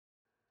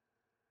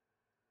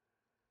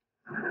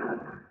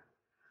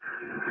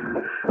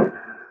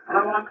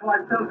I'm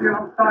Clive Tilsley.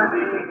 Alongside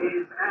me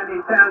is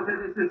Andy Townsend.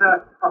 This is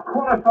a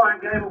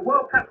qualifying game, a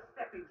World Cup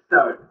stepping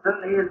stone.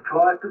 Certainly is,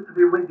 Clive. Good to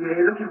be with you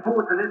here. Looking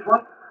forward to this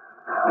one.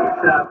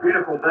 It's a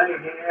beautiful day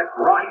here,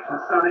 bright and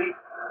sunny.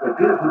 A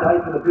beautiful day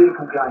for the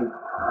beautiful game.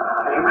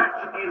 The match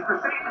is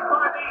preceded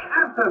by the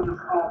anthems of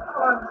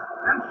Holland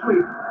and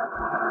Sweden.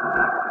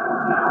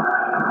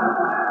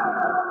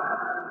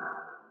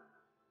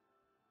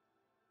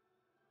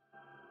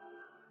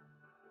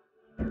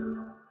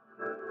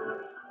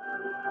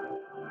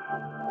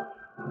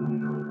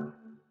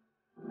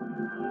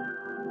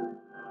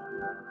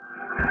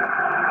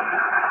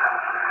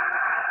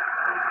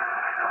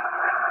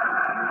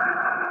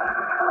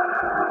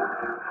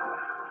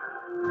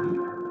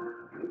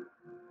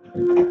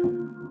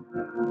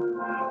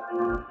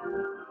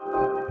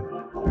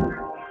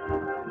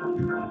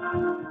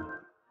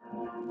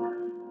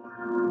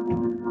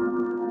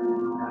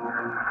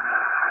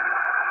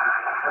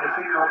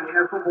 You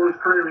know, footballer's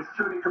career is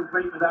truly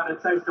complete without a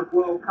taste of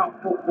World Cup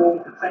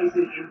football. To taste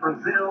it in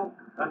Brazil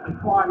at the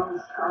finals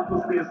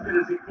must be as good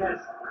as it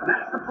gets. And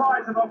that's the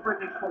prize of offering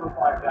these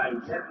qualifying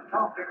games. Yeah, you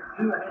can't get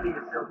too ahead of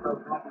yourself, though,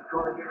 Clive. You've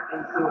got to get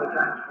these sort of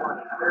games won.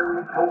 It's very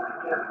important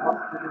to get a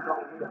positive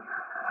result here.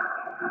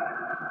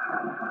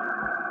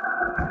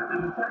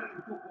 There's a saying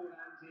in football,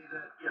 Andy,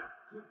 that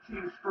good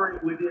team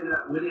spirit within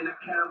a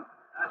camp,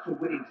 that's a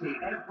winning team.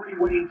 Every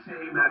winning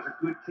team has a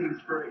good team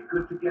spirit,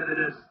 good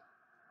togetherness.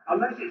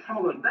 Unless it's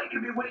Holland, they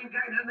can be winning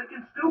games and they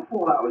can still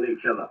fall out with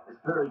each other. It's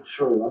very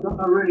true. I don't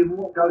know really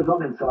what goes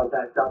on inside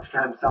that Dutch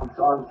camp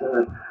sometimes.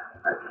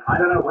 I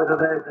don't know whether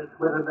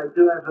they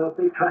do have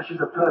big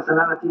clashes of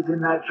personalities in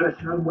that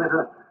dressing room,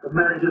 whether the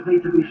managers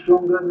need to be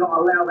stronger and not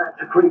allow that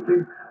to creep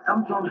in.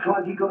 Sometimes,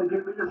 Clive, you've got to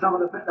get rid of some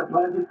of the better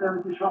players if they're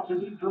a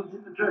disruptive influence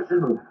in the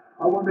dressing room.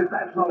 I wonder if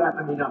that's not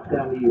happened enough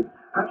down here.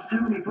 Perhaps too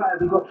many players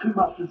have got too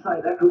much to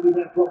say. That could be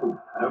their problem.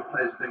 No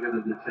player's bigger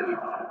than the team.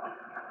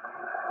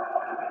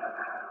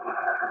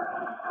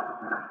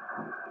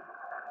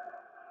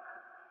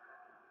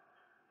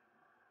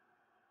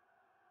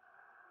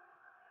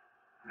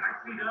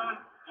 Nicely done.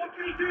 What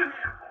can he do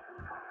here?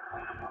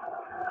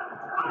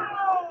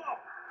 Oh!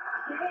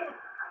 Good.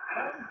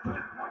 Oh,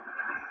 good. What to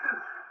the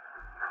distance.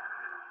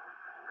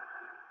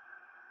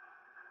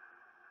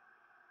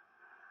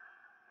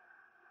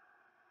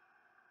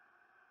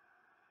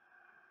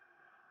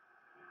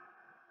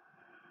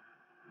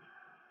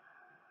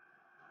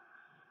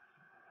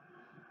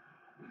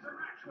 He's a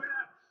match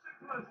winner.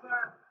 Simple as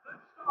that. The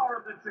star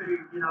of the team.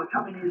 You know,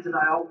 coming here today,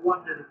 I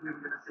wondered if we were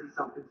going to see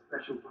something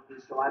special from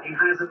this guy, and he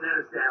hasn't let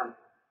us down.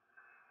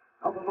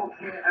 Have a look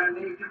here,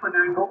 Andy. Different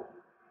angle.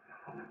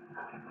 Up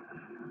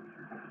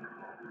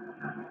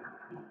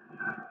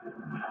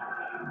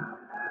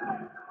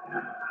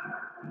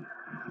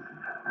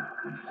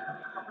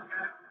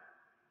again.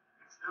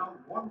 It's now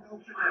 1-0 to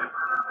nil.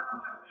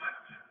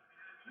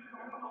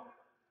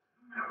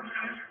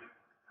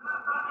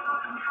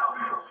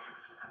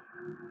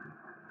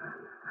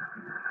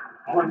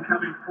 Holland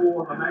coming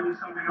forward, but maybe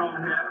something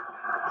on here.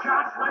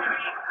 Chance, maybe.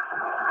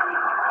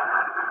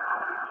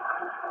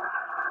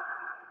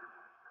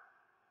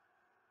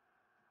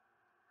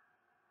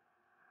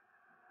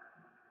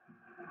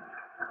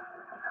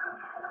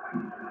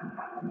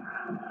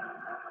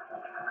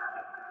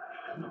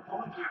 An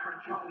apology for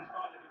Charlie's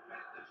part of the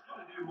defence. They've got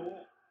to do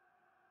more.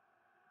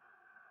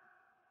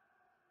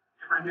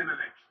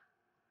 Ibrahimovic.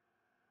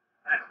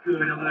 That's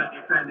good, alert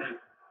defending.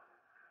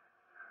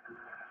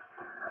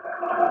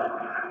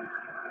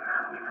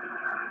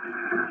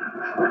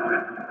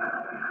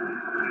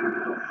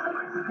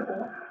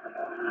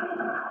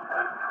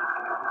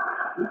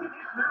 Look at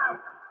this now.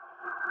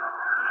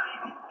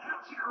 He didn't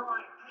catch it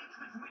right. Hits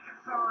his wicked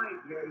side.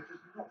 Yeah, he's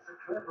just not so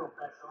clever off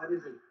that side,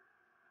 is he?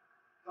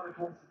 Got to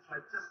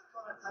concentrate. Just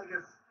got to take a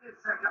split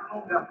second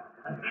longer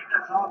and hit the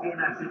target in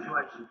that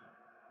situation.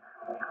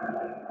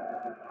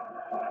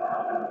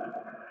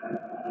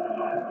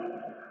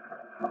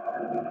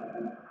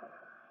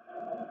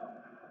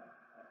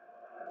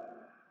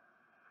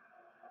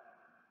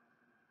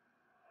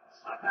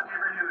 Zlatan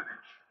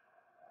Ibrahimovic.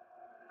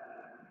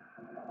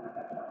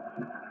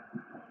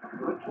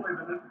 Good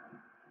Toivonen.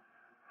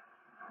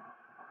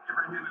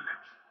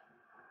 Ibrahimovic.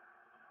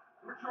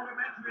 We're trying to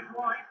match his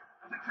right.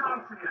 There's a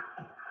chance here.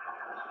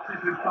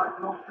 This is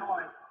taken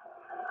offside.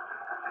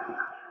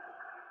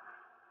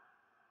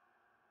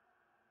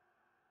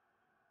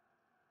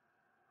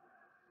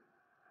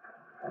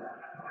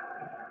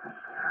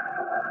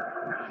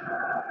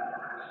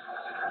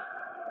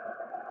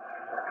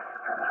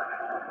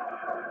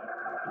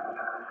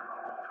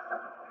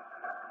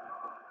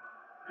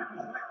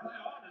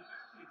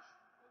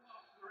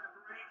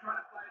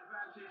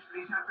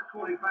 He's had to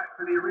call it back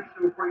for the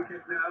original free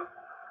kick now.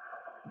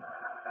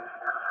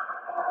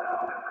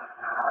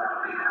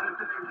 He's out of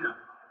danger.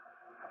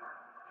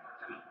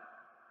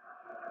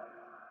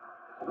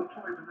 Look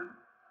Toivonen.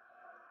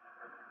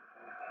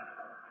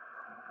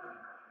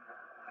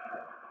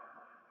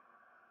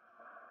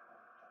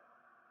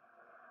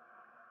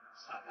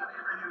 Zlatan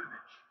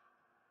Ibrahimovic.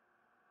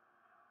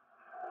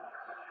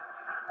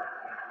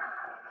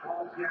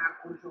 Jan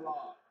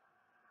Huntelaar.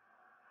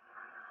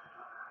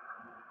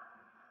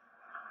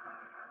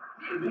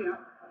 Dear me, I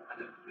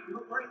don't think you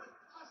look very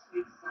fantastic.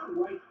 It's so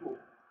wasteful.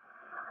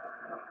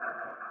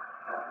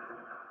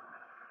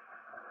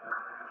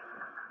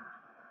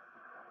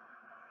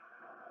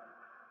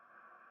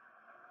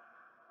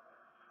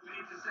 Good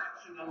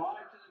interception,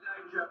 alive to the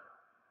danger.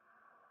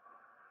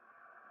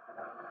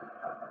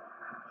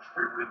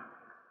 Strickland.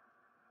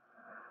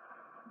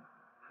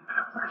 A bit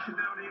of pressure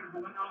down here for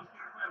when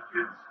asking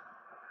questions.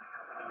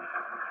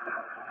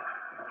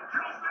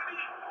 Charles Benny,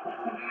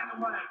 putting in the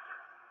way.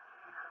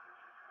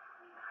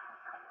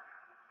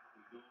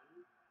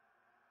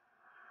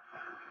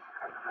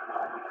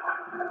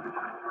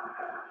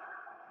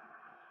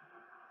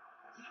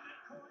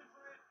 Teammate calling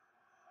for it.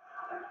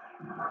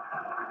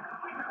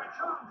 We have a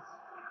chance.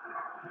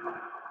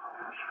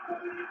 For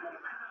the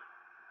equaliser.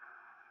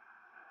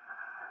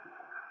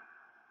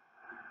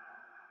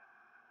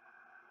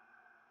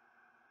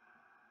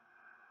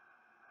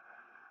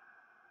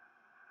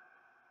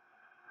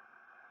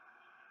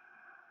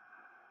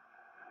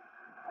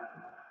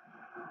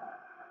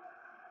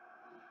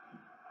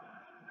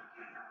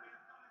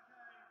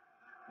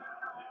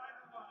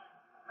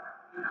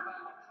 You have a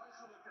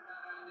closer look at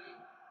that, Andy.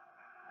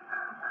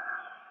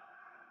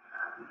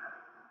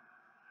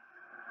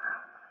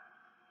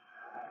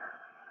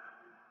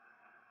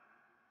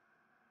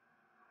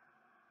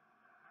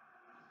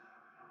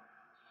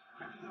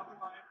 He's up the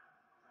way.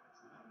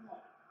 So it's 1-1.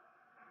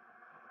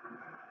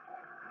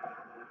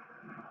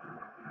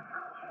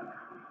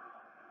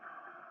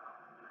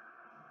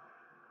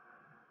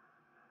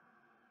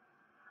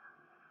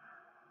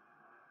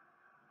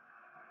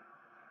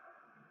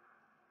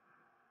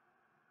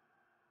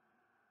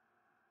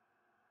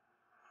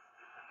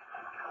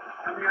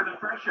 Coming under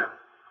pressure.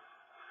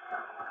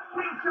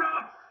 Real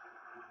chance.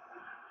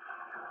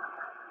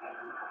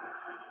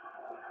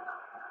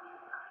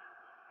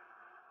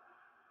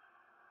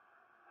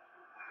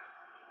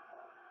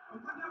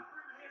 Open up for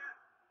him here.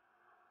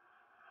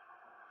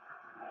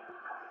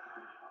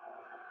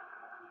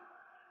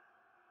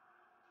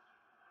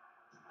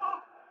 Oh!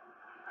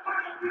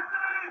 Fire up his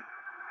name!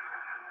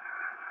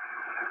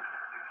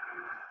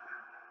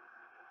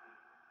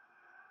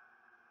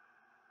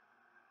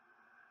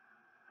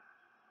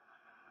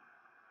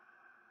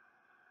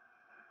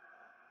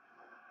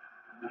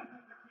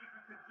 Nothing the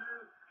keeper could do.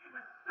 It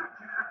was such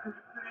an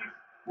accurate finish.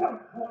 What a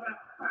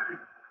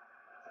bang!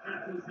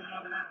 Gentle's been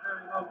over that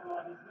very well,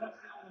 Brian. He's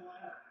watched it all the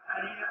way,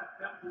 and here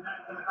comes the man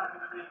to the back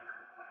of the net.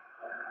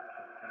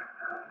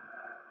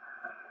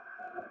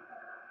 It's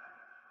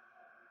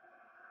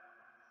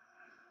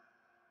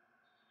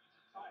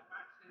a tight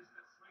match this,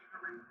 but Sweden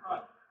are in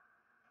front.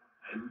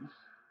 Ends.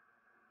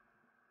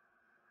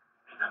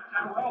 They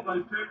dovetail well,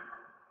 those two.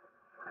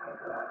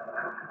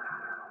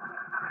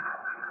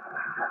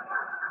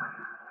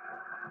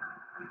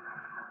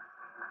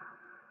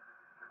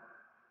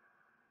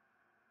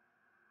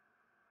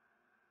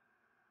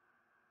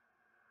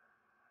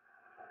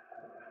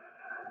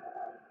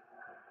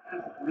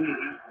 Hasn't really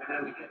been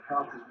able to get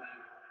past his man.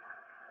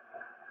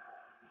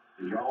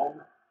 De Jong.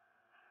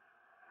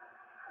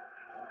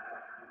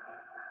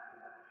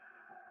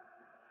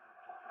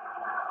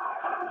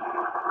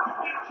 Could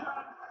be a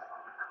chance.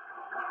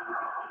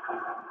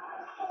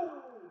 Oh!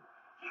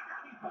 Hit the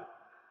keeper.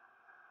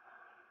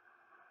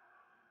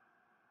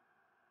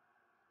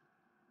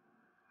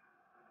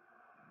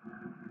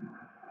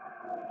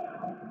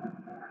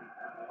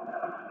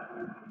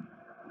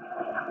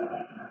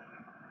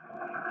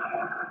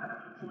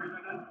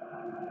 Toivonen.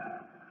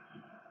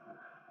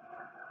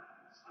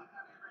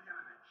 Zlatan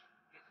Ibrahimovic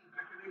getting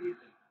back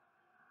immediately.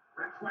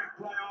 Refs won't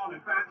play on,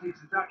 advantage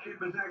the Dutch in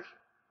possession.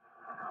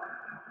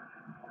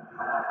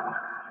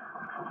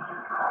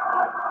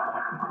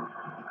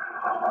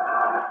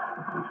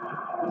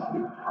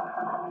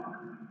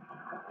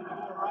 Put the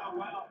ball around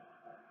well.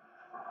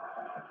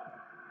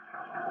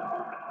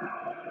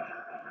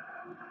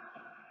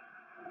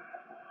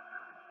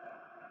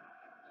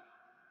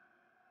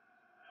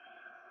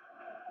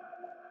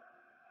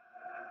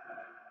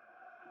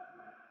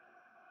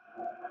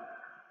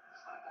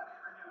 Zlatan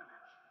Ibrahimovic.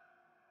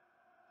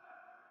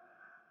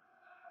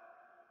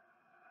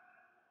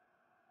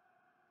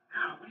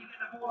 Now, when you get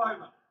the ball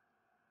over.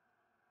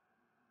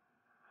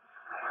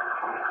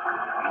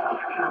 He's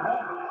checking the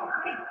ball, but there's some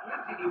pretty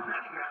flimsy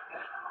defending out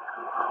there.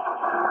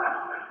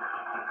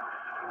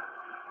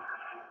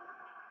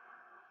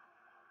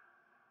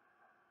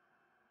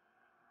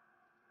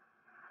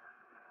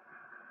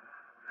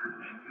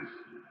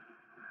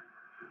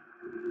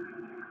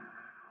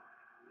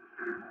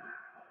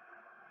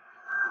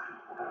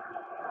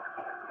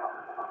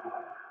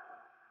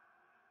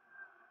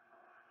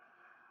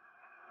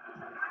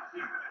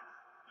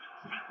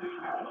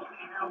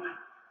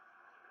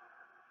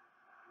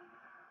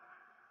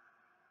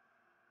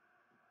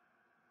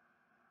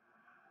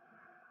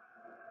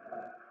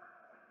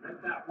 Read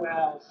that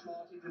well,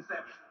 smart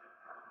interception.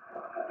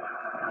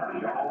 De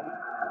Jong.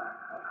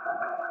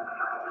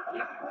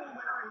 He's a ball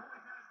winner, he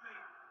always has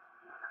been.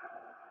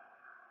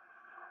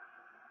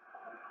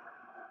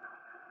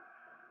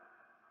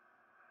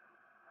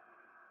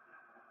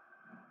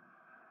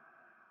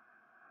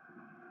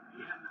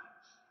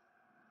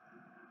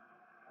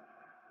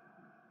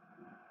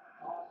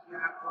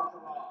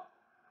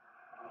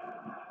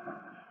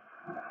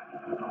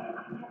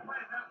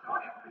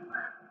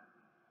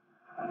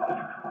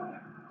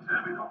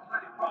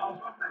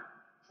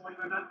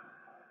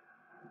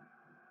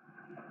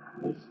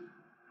 Listen.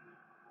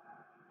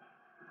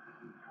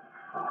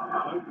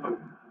 Open.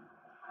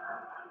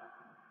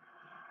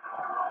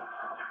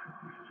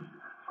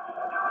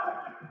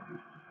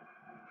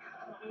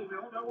 We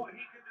all know what he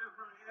can do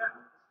from here.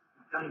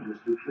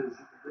 Dangerous because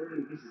it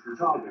really misses the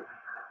target.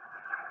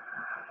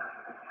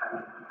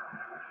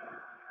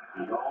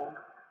 Goal.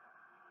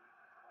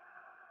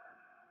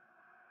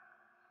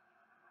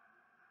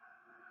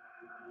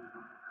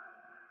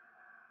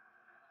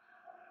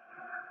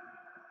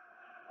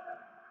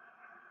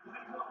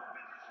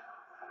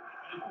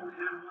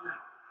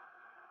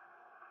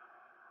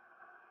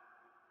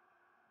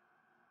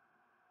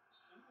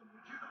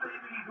 Would you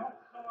believe it? He's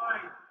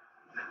offside.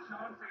 It's a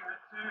chance he had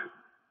too.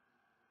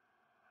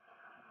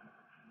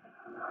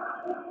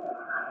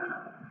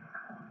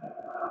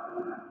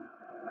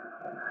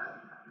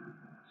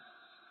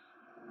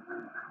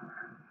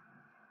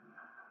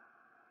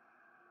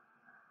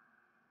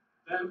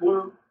 Then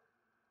blue.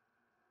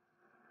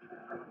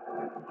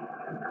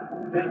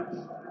 Vince.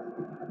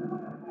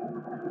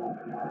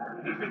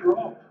 He's been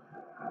robbed.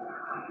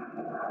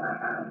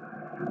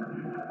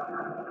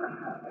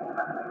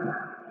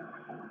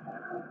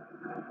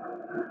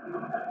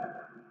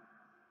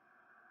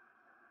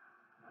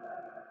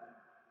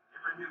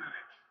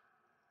 Ibrahimovic.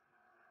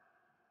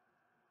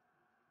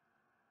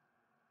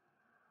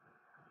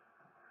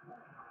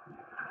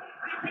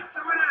 He picked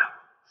someone out.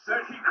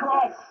 Searching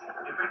cross.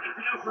 Defending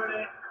deals with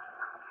it.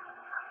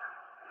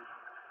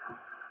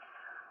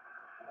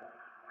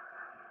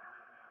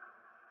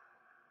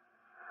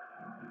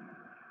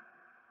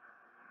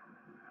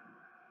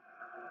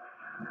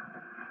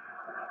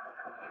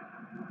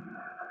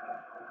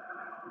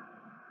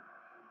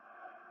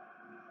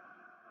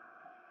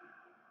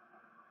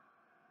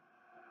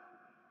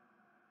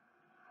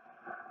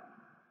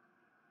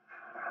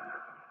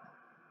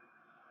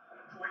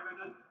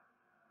 Toivonen.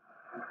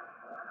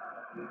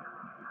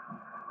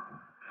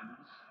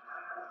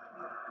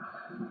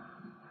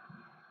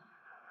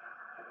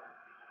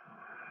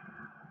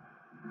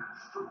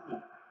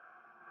 Strutman.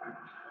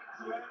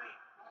 Too early.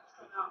 That's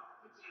enough.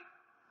 It's in.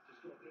 Just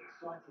got a bit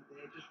excited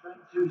there. Just ran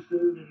too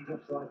soon and he's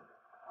offside.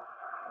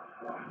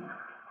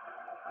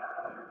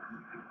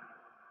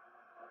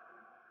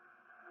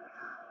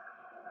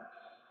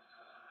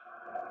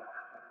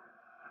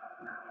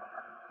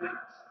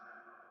 Vince.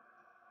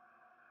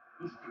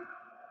 He's good.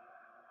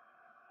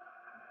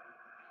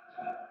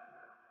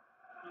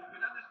 You've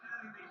been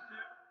understanding these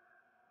two.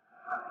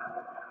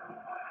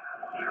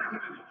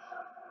 Ibrahimovic.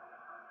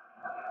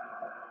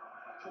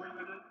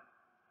 Toivonen.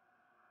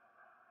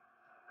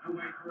 No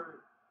way through.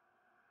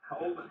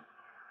 Coleman.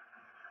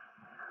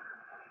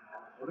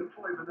 Oli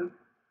Toivonen.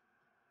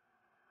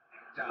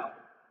 Down.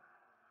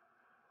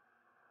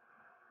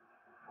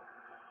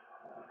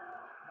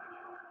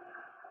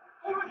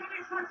 Oh, look at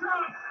this for a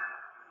chance!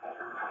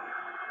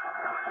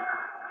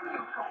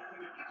 Real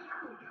confident. It's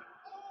good.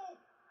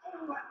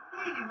 Oh, that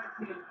really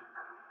went in.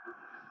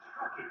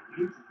 Struck it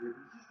beautifully.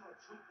 He's just got to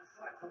tweak the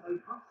sights on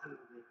those bumps a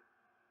little bit.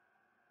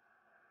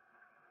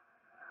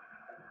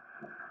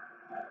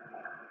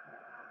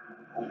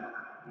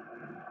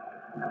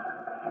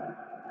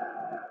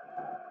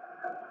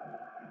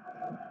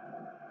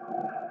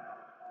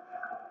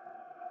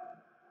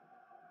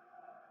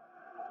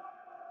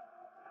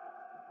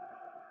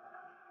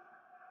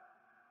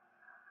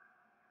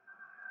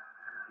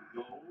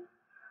 Goal.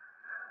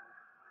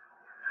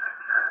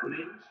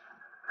 Blind.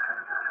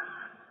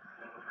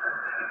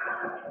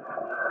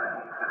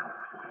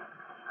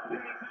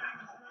 Really cutting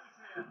the screws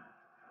here.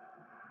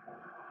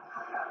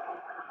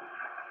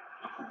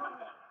 That's a good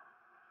one.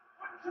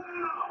 What's it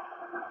now?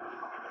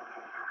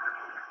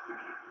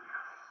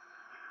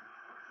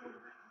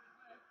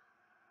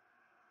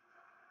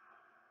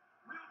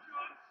 Real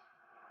chance.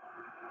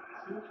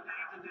 Small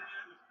danger there.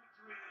 There's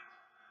victory in it.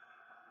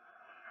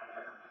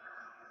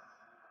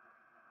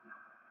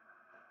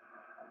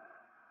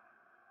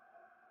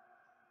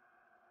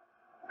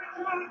 Big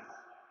chance.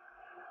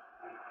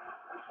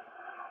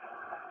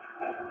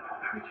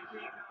 How can you see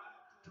it go out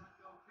for that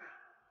goal kick?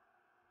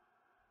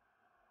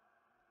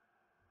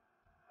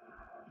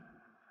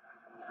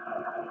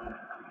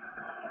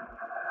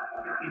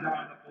 He's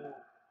on the ball.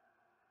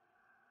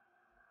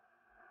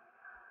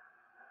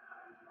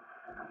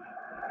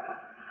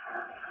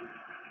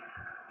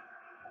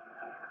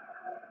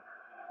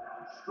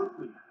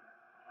 Strutman.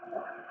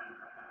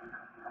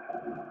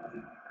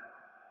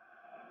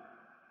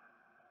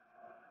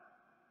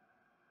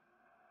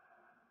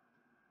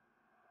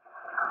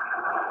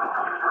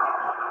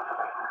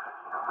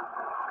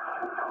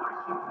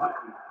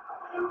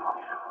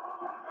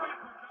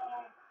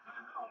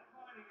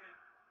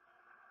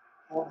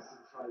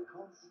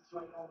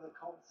 Concentrate on the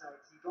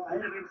contact. He got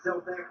ahead of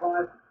himself there,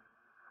 Clive.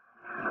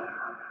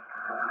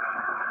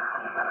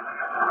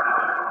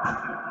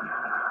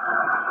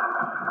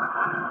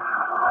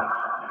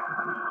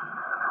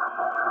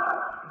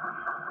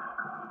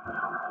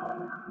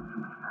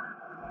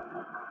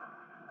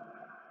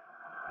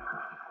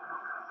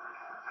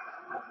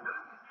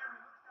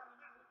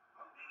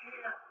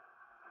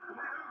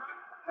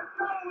 The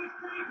goal is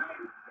deep.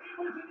 in. It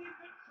was an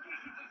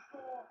invitation to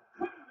score.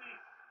 Couldn't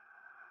miss.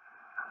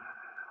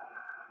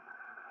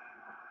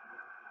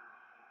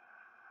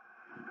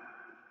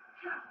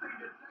 Just need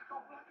to take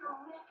off like a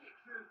rocket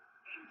to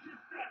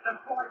intercept the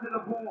fight to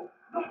the ball.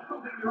 Not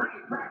something you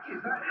really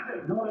practice, that is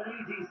it? Not an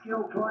easy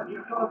skill, Clive.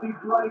 You've got to be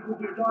brave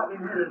with your diving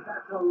headers.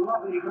 That's a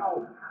lovely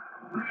goal.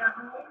 He has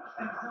launched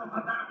himself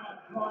at that one,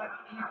 Clive,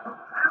 and he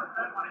propelled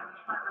that one into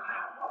the back of the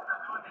net. What a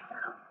diving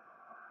header.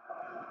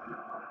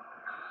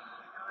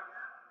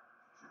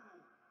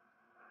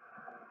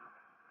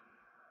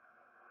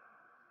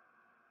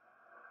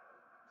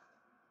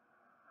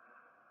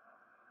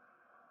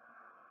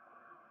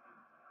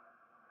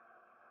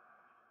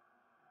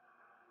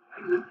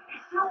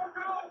 It's through a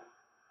goal.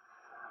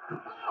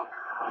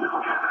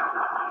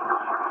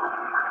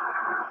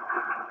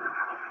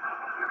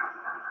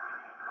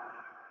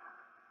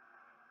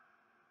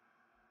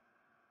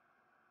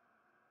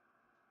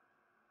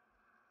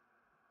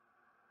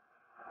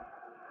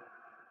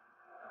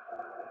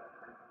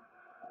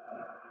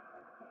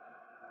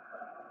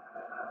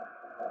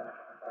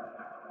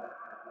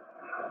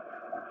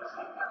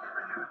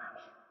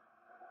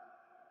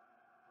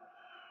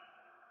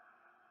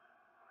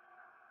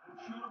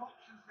 Short of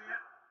options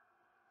here.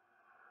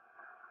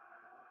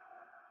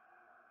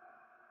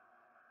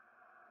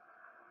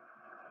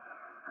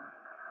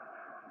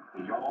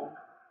 De Jong.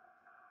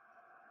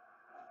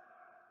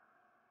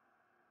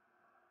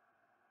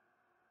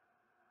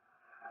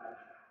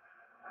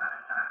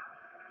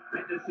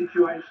 Read the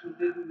situation,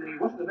 didn't he?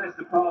 Wasn't the best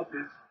of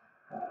passes.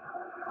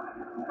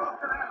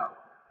 Knocked it out.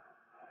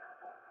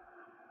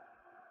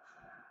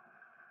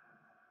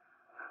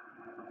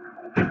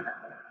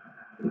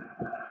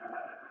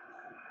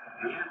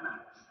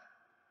 Yanmans.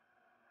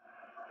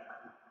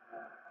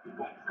 He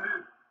wants to.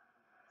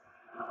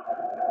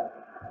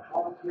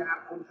 Klaas-Jan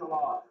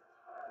Huntelaar.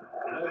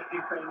 Alert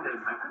defending.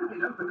 They could have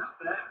been opened up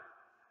there.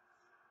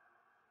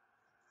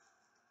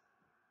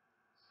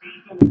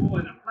 Seized on the ball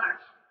in a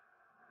flash.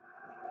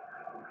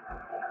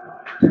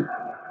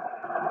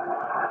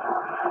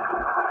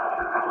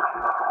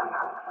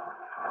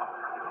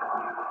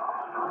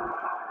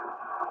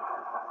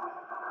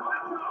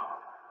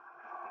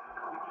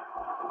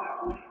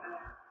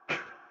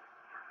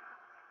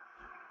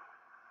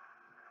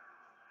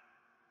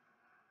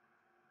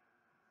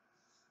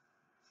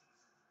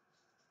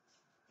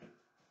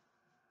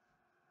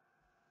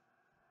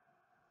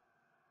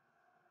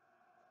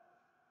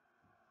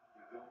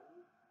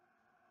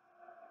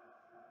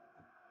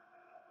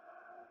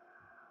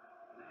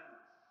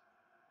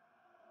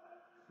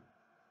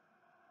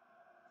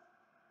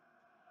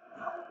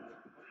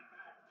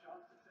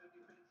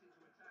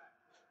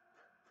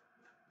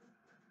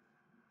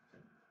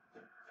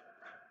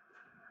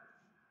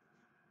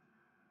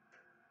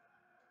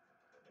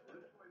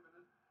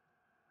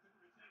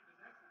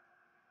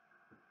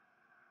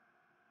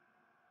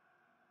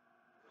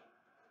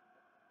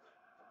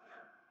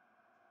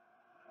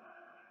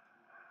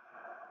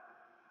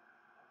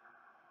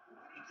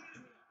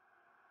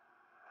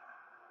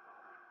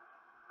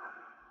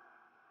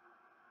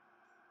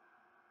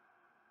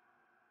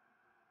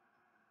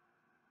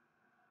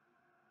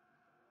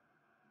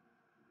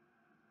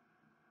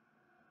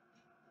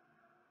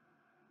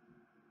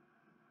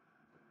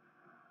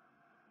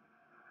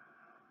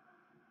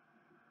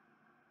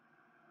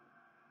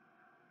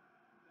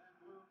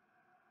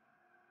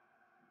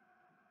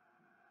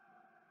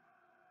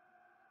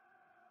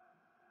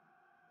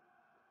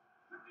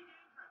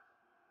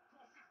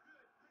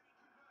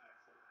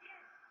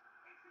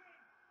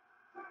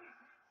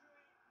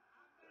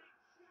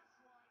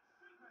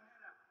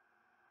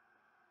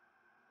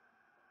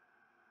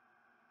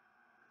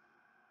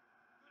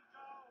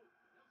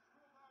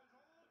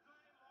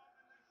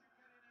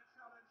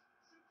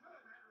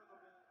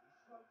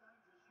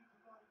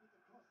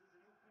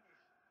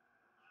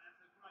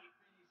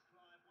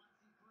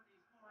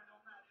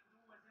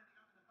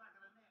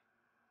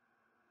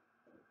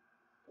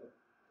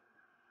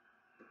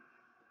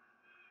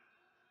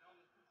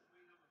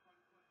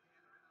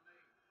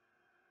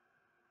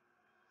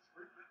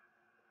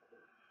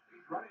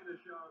 He's running the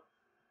show.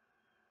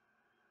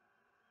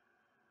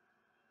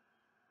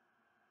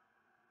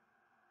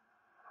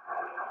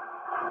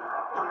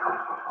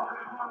 Not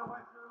going to find a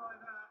way through like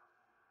that.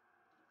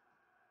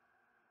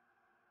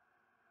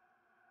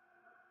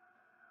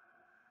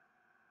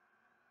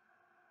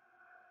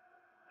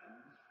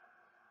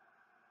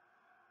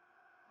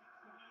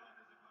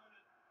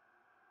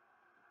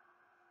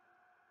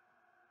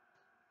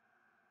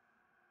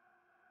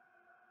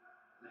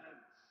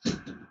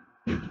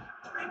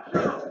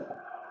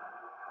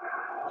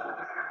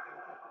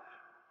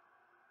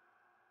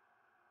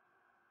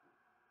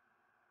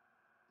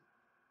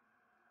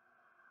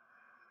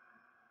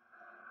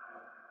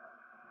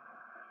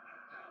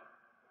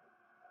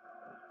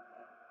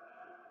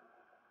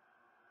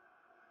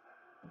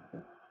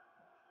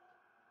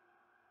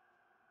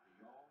 De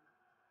Jong.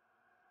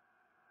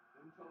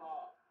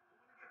 Huntelaar.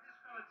 Want to give this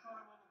fella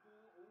time on the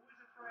ball. Always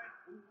a threat.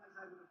 Always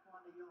able to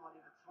find a yard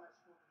in a tight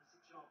spot in the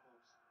 6-yard box.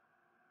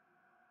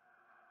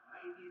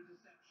 the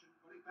interception.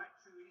 Got it back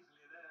too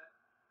easily there.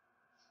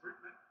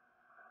 Sprintman.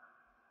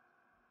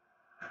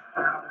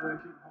 Now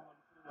urging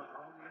Holland forward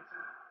on the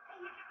attack.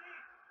 Oh, look at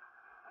this!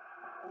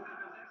 All in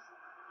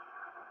possession.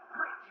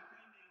 Great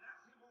defending.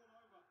 That's him all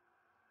over.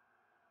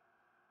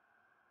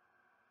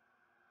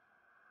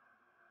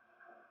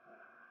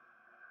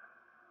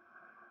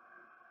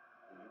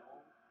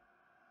 Long.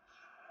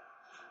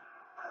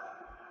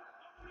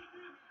 What do we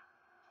do here?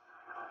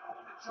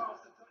 The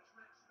chance the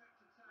Dutchmen expect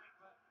to take,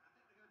 but I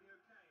think they're going to be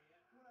okay here.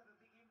 Will have a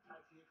big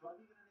impact for your club.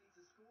 You're going to need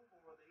to score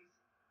more of these.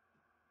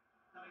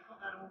 No, he's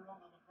got that all wrong,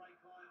 I'm afraid,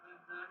 Clive, and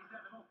he's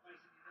let them off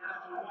basically there.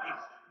 That's a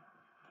waste.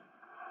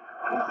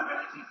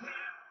 Possibilities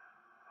here.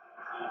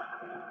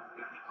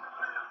 He picks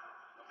someone out.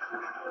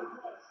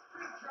 Triple cross.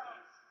 Big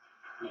chance.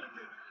 Couldn't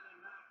do better than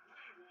that.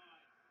 Way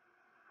wide.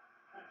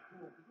 That's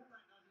poor, because all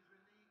that does is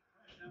relieve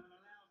pressure and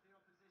allows the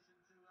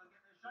opposition to get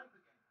their shape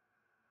again.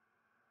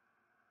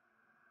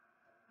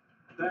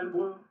 Then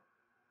Blue.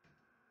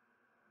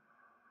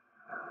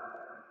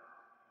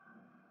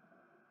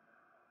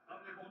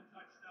 Lovely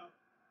one-touch stuff.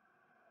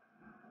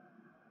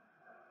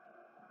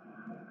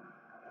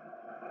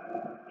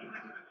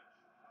 Ibrahimovic.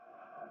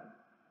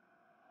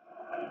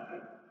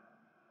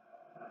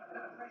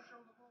 Bit of pressure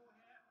on the ball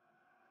here.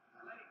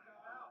 He's let it go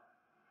out.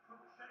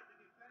 Couldn't shake the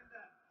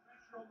defender.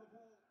 Pressure on the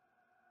ball.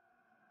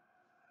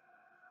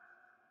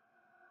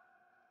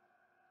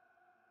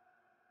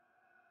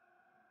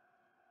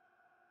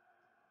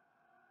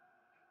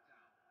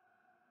 Down.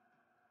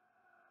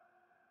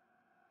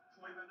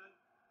 Toivonen.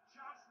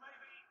 Chance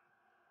maybe.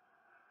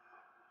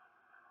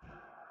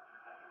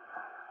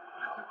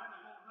 Had to win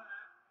the ball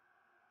there.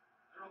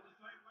 They're on the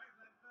same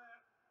wavelength there.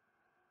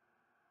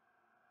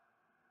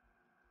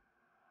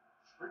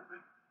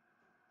 Sprintman.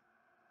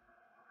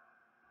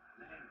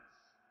 Lens.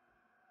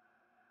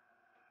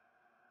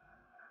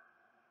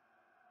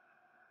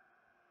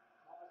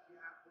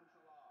 Marcia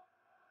Huntelaar.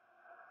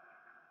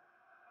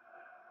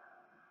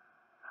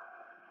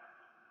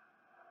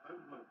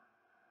 Blue.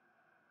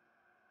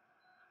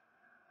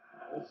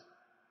 Olsen.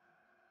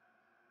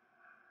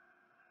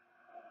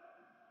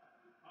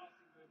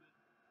 Passing movement.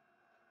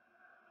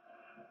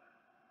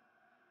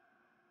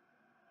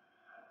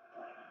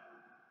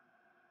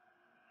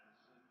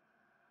 Olsen.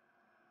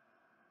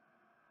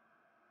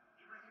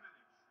 Ibrahimovic.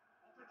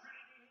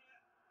 Opportunity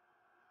here.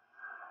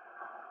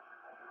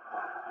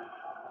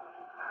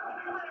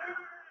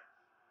 Ibrahimovic!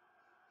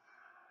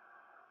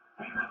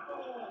 Keep the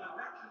ball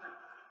eventually.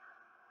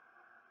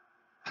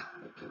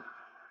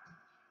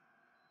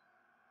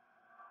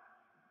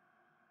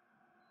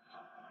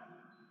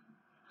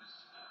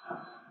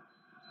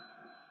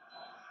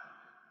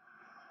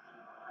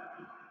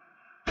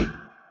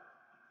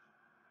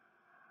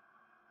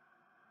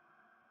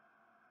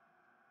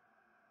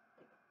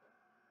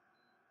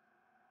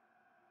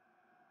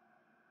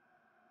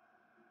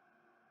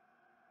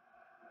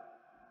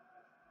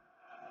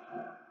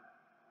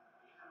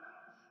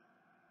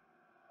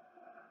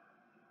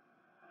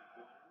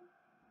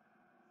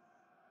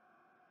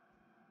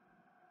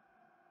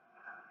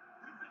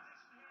 Good position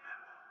here.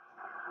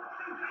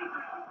 Too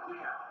dangerous, not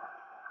clear.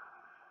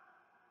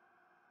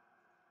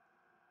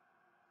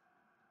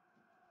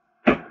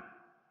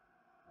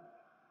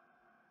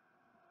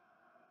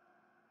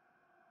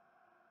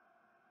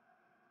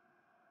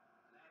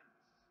 Lens.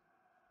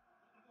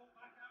 Got the ball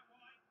back out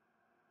wide.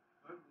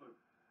 Blue. Sprintman.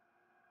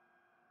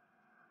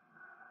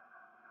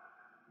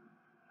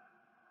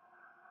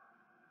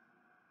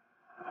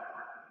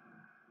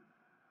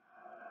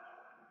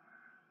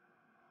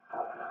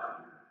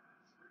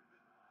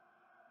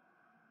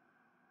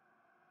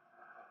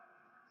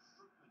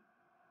 Strootman.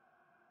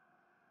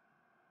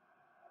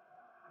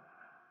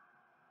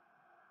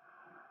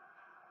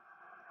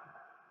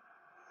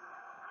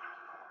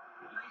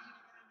 Lazy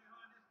to get in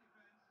behind this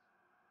defence.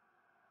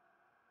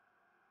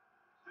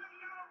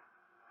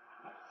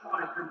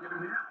 Offside from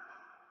given here.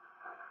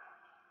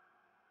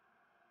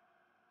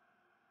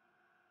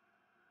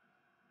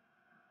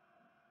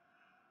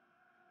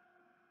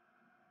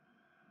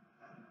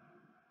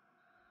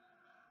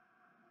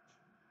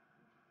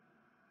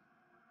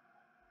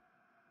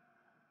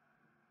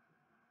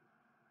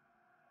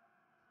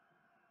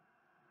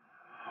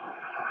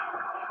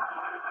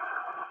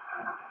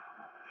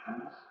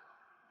 Lens.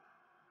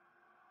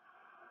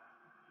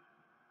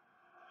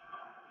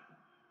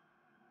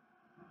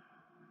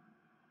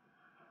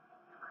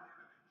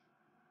 Ibrahimovic.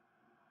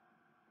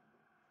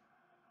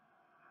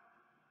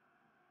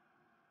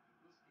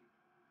 Luski.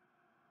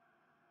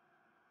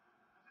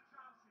 Has a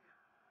chance here.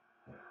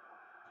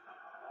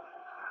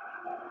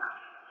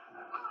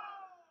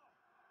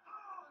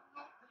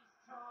 Not this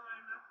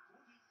time.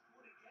 Thought he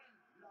scored again.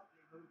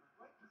 Lovely movement,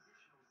 great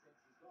positional sense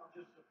he's got. I'm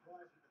just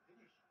surprised with the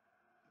finish.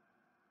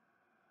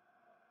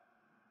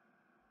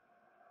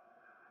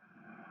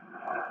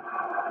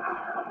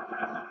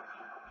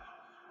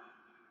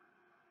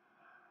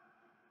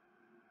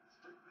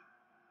 Sprintman.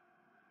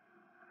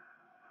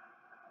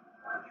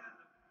 Working at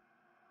them.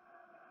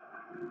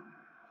 Ibrahimovic.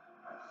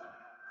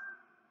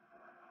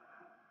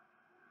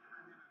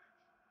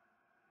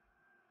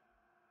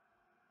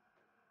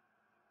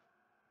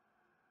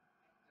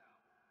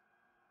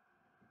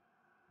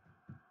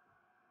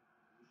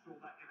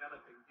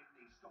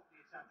 stop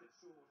the attack at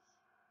source.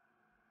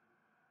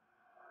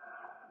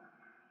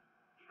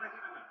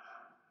 Ibrahimovic.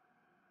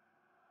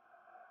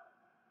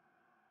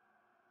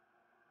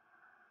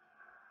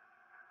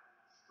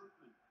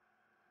 Strickland.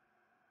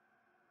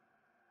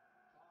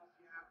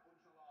 Tasia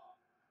Kuntalar.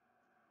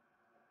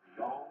 De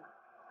Jong.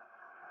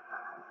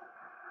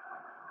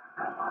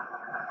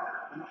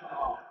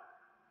 Kuntalar.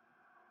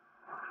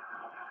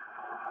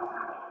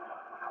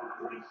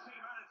 Already see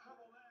him out of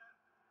trouble there.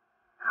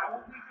 How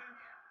will we do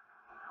here?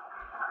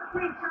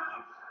 Real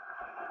chance!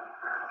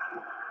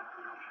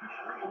 Keeping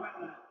it really well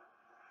there.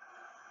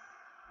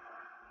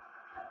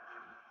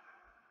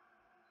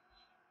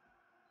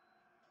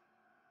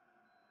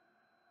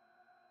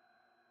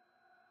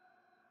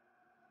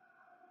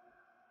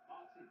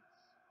 Martins.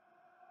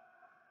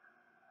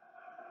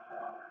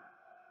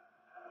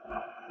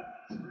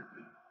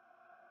 Strickland.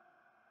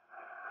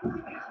 Look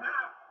at this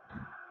now!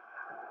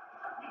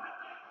 Did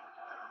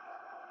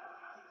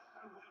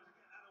so well to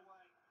get that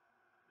away.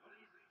 Not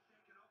easily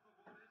shaken off the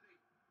ball, is he?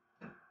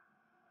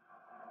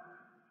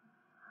 Toivonen.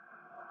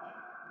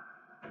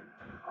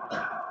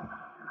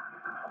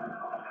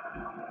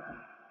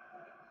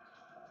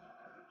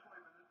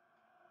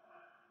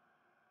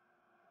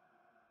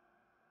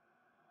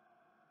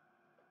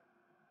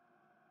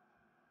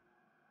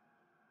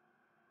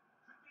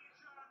 Could be a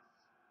chance.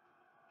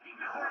 Keep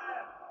it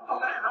there. Oh,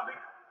 there's a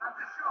big. That's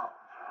a shot.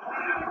 Oh,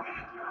 yeah,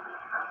 again.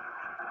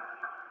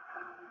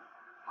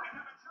 Might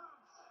have a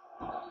chance.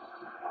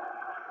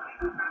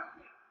 It's a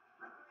penalty.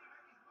 Referee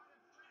made his mind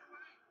up straight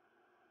away.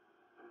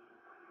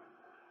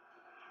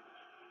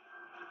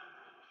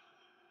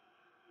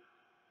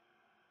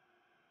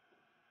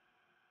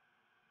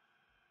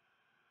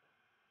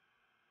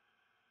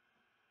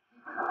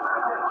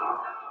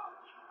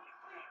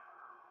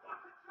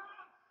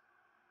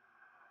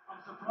 I'm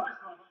surprised,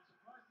 Rob. I'm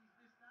surprised he's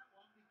missed that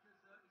one because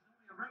he's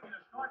normally a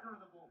regular striker of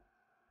the ball.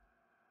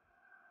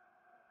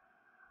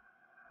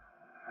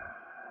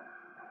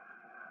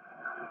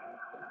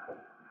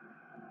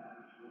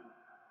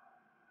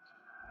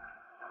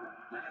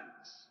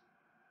 Lenz.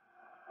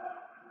 Lind.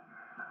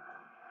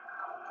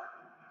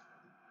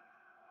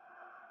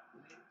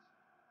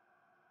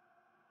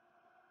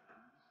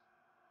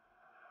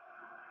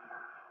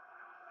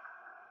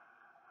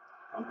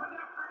 Opened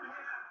up from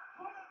here.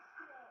 Holland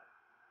score.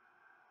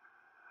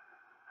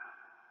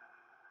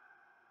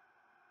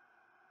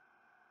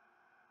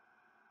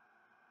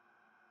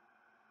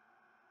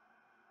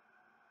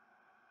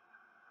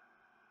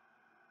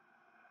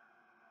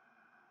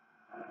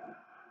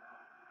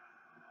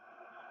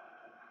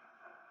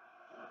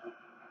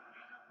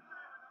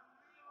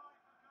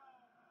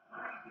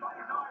 He's got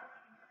his eye in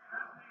here,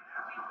 hasn't he?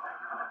 That's his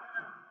second of the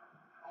game.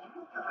 Oh,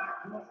 look at that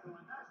cross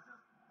line. That's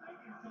just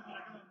begging someone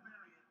to go and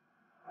bury it.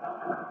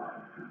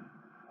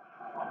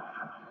 All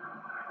chance.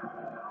 It's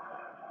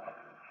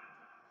 3-3.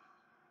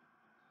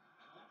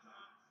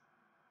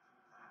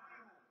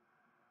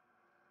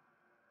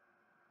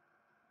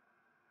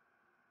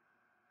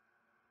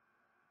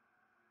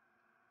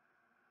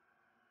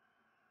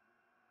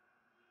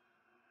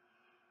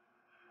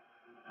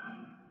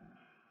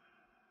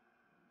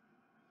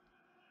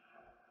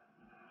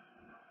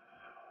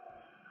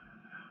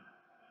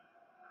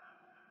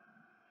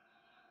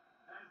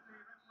 There's the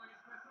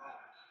referee's whistle.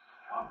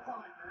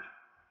 Offside there.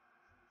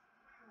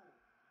 So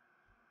it's 3-3.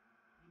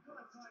 You've got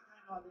a tight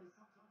game like this,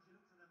 sometimes you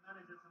look to the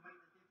manager to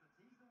make the difference.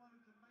 He's the one who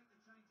can make the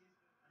changes,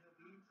 and it'll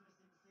be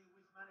interesting to see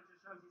which manager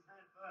shows his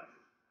hand first.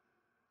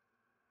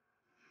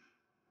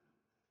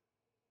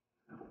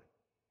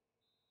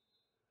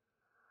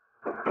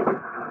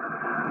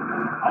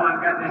 Holland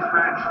get this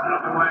match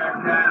underway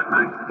again.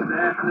 Match is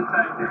there for the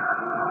taking.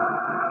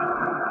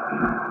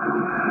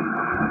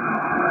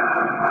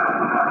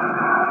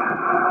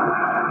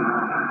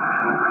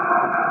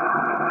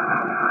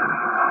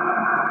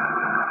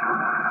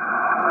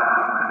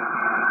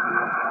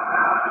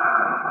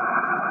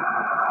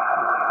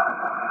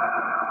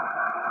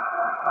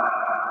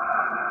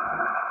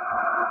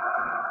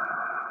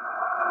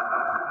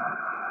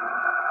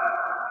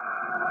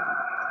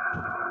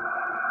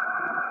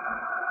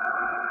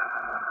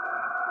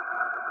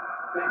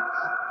 Vince.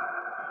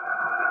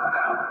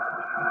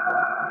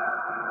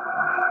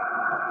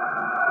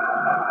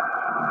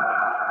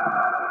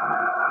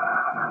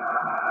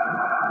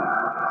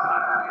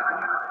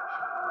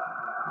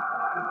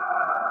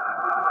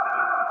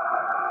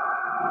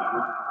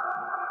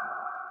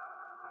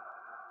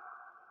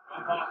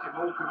 Gone past him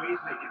all too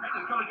easily.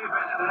 Defender's got to do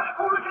better there.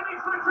 Oh, look at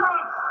this for a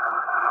chance!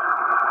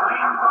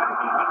 Clean by the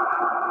keeper.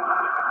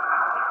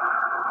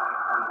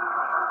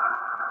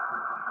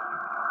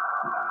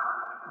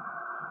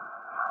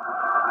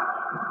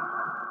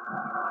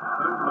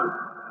 Blue.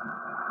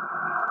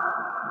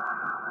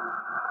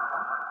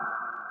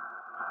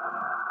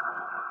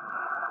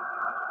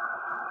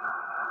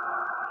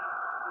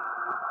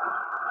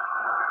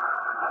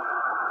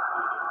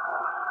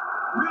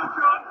 Real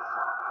chance.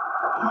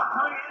 Shot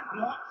coming in,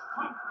 blocks,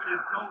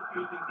 confident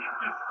goalkeeping. Didn't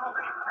just stop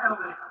it,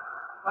 held it.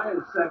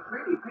 Players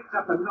really picked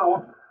up a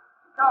knob.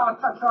 Oh,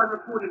 touchline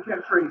reported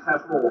Jeff Trees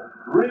has more.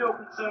 Real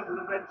concern for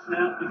the Reds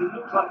now because it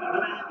looks like he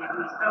landed with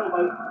his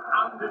elbow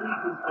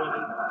underneath his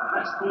body.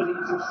 That's causing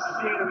him some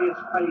serious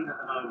pain at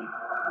the moment.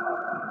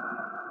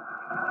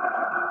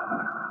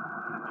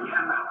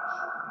 Yeah, Max.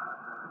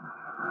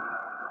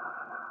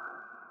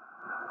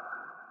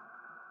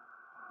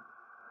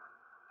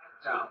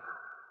 Hector.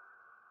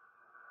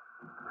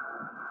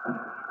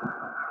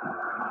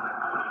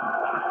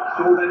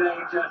 Saw the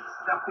danger,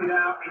 stuffed it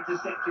out,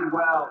 intercepted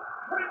well.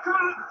 What a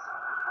chance!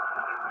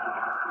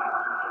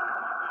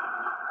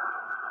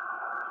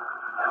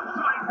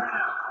 Offside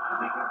here. If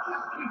they can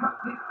just keep up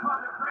this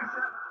kind of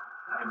pressure,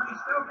 they may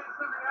still get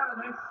something out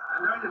of this. I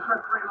know this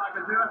referee like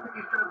I do. I think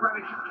he's going to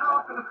brandish his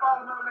card for the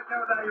final moment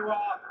ago. There you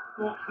are.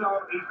 Thought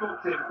so. He's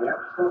got him. Yep,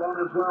 spot on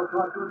as well.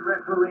 Quite good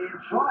referee.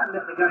 Try and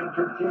let the game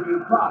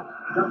continue, but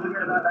don't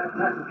forget about that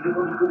tackle because it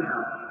wasn't good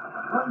enough.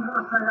 Well, you've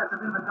got to say that's a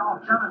bit of a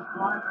dark challenge,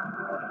 Clive, and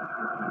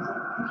he's a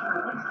petitioner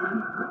against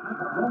him. Make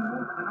a wrong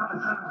move with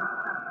another challenge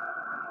like that.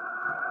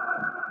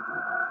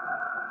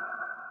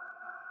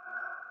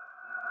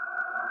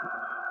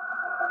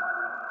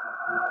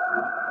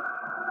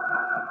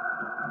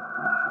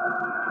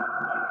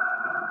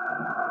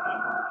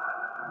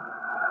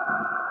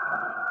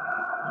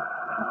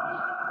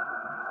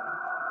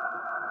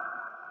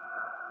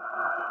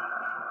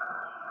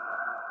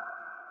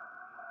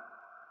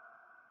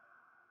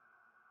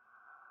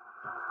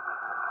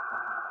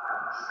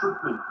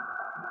 Strickman.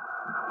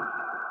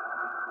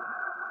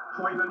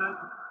 Toivonen.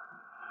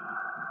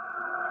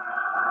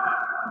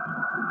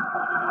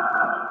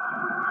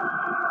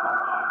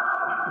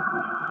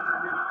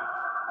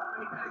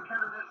 Many better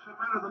candidates for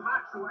man of the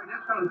match the way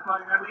this one's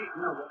playing, Andy.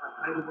 You know what? I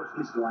pay to watch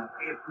this guy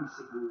every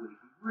single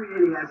week. He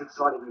really has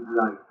excited me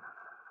today.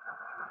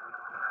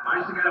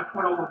 Managed to get a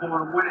foot on the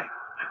ball and win it.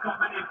 They've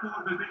got many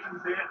forward positions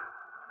here.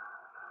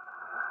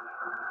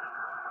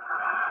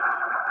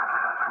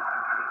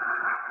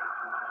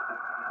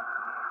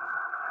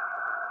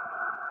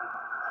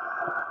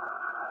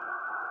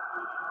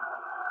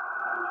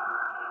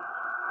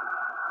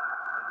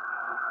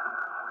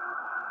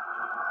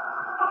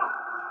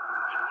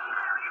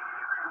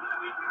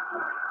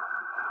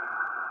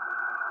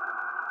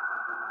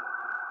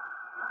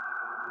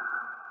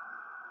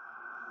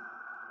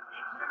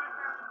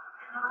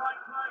 In the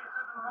right place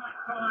at the right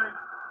time.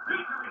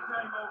 Two to his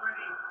game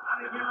already, and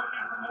he'll be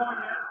looking for more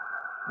yet.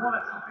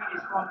 Quality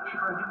finish from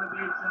Ibrahimovic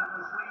and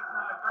the Swedes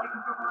know if they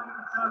can provide him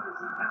with service,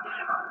 he can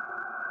deliver.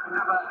 We can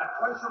have a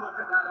closer look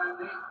at that,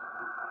 Andy. The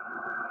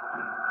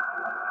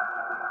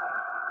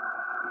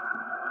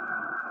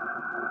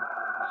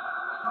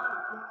kind of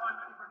scoreline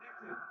many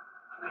predicted.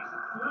 And makes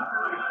it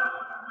 4-3.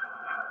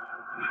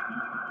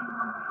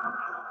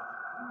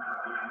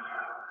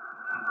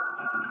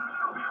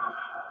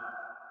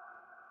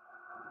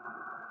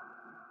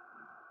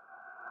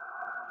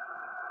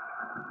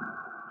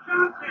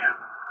 Chance here.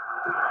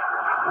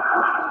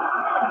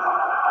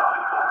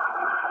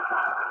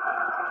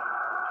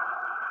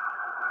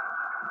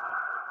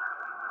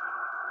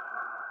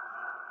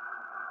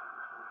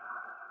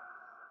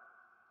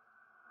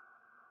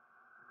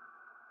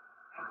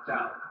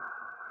 Down.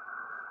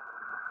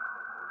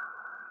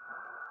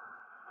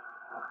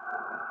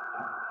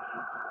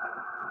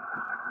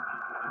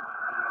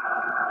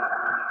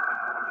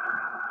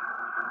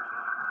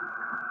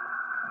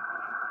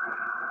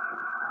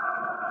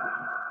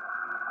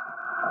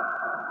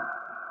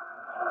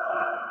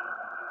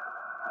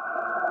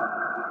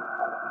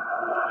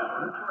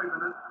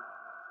 Toivonen.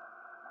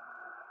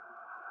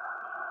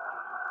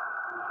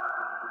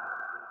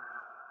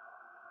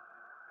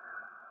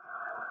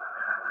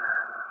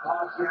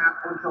 Klaas-Jan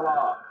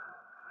Huntelaar.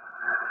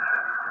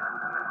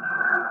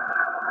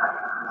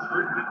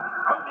 Strickman.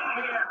 Opening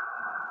here.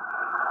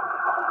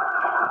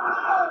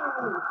 Oh!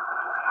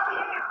 Oh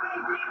yes,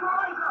 there's the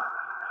equaliser.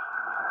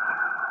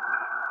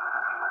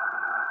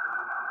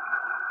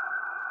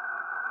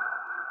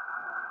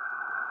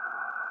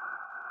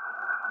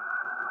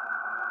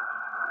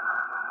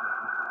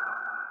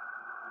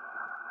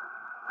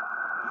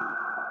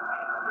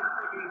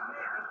 Everything is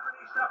hit and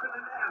finished up in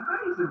the net.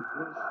 Amazing.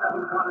 Well, it's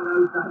having one of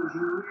those days. He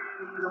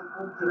really is on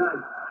form today.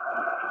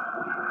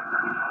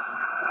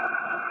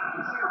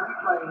 You see a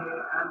replay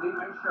here, and it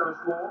may show us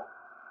more.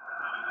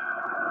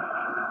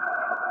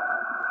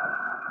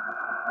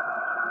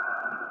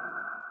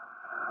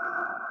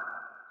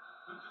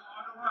 Could go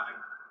either way.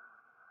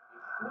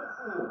 It's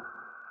 4-4.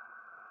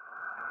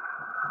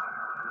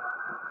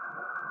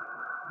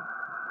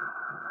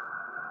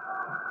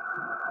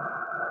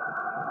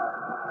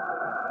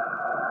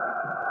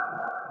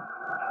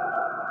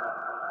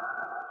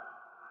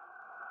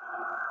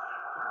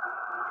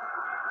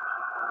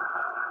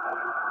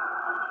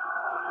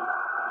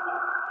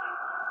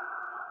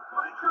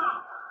 What a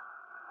chance!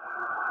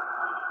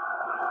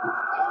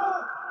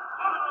 Oh!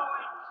 Oh,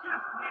 it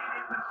just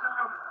needed to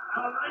show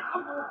a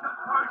little more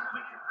composure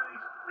with his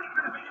finish. They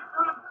could have been in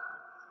front.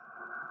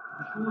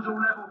 The score's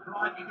all level,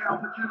 Clyde. You get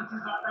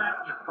opportunities like that,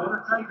 you've got to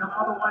take them,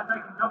 otherwise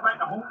they can come back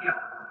to haunt you.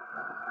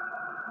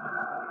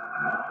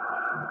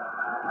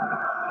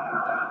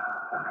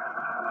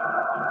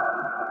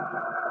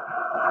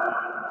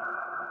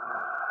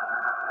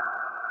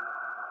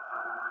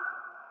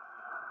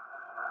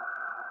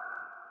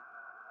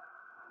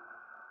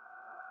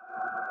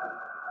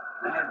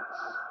 Lens.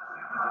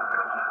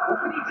 What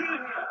can he do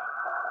here?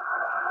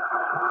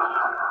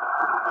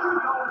 2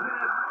 goals in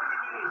as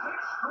 90 minutes.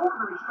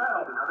 Extraordinary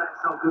spell. Now that's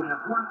not good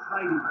enough. Once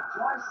maybe, but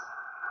twice.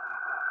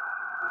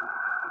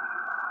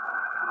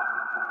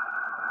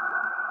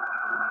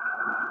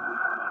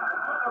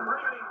 Got them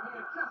reeling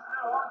here. Just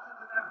no answer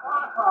to their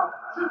firepower.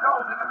 2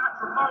 goals in a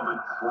matter of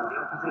moments. Well, the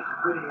opposition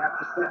really have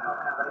to step up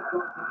now. They've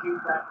got to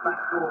keep that back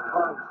door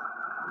closed.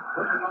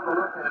 Put another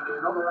look, Andy,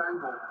 another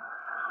angle.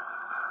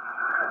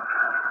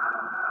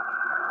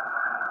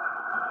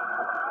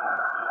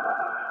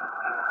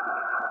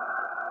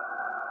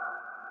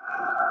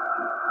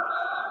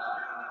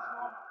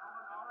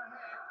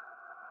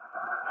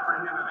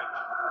 Ibrahimovic.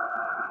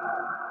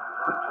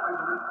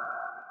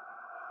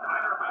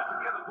 Ryder about to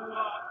get the ball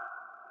on.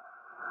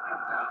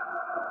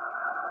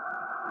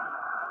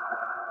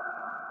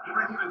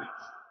 Ibrahimovic.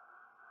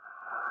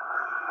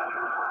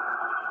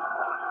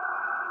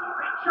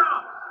 Big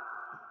chance.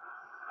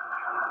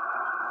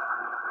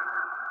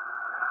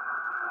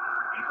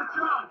 It's a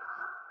chance.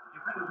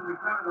 Defenders will be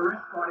grabbing the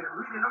wrist by it.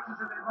 Really looks as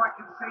if they might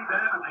concede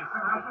there, but they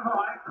somehow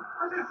survive.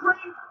 Has it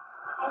free?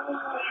 Oh, he's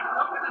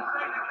not going to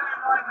stay the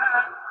game like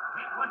that.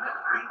 It was an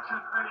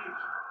anxious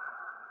finish.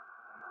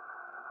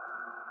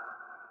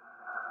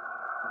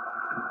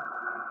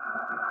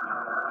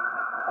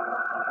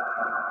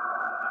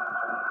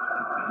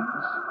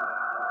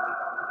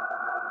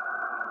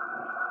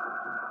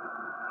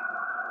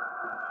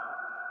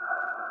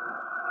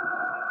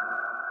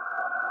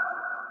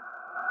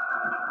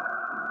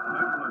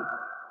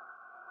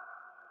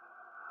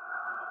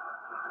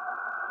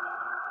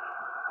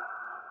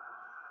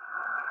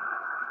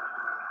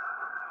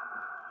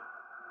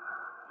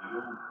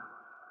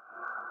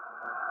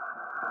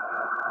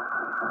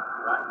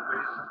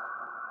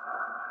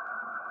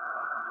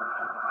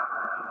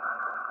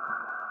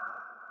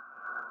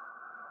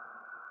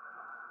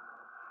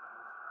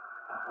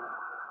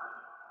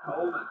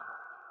 Coleman.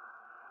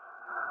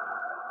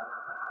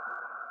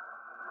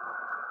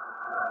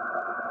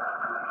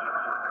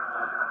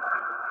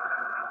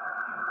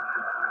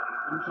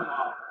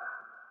 Untalar.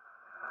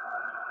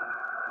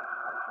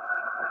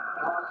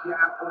 Martial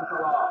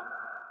Untalar.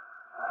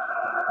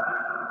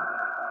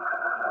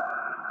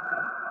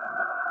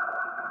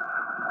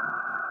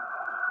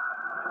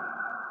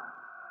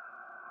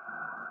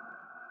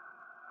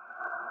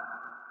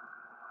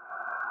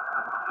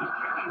 He's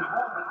kicking the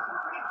ball, but some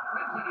pretty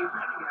flimsy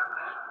defending out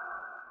there.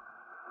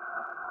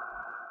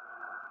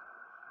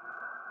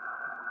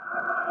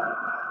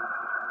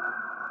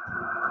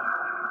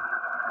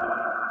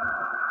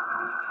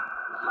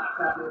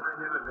 Zlatan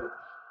Ibrahimovic.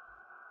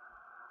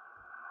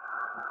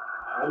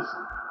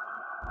 Olsen.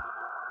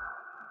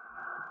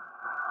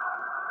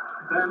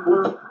 Then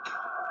Blue.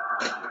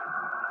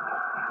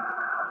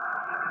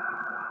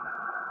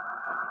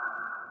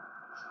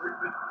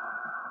 Strickland.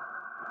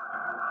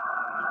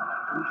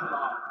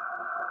 Untalar.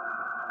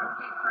 They'll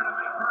keep trying to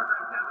make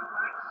progress down the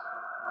flanks.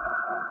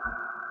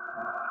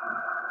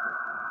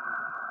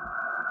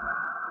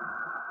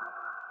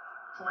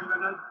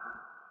 Toivonen.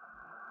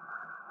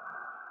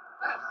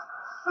 That's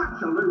such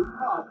a loose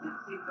pass.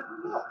 Didn't seem to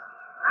look.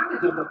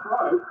 Handed him the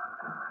throw.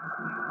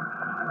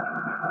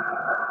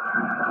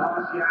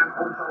 Martial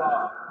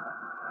Untalar.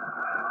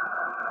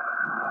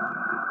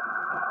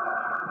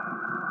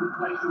 Good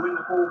place to win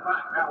the ball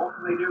back. Now what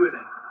can they do with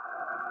it?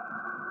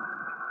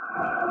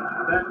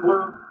 Then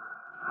Blue.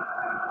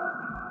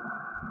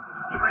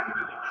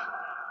 Ibrahimovic.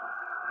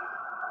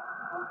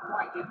 Can't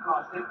quite get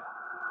past him.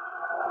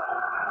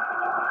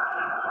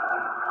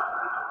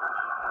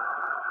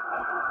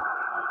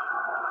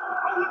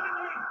 Oh, look at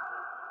this!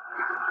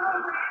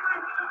 Extraordinary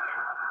Ibrahimovic!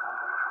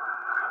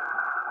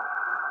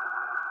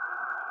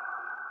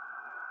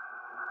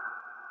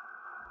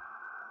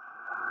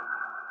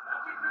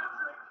 That's his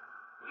hat-trick.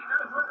 He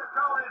knows where the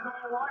goal is,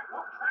 all right.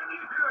 What can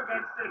you do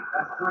against him?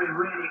 That's 3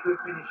 really good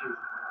finishes.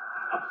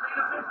 I've seen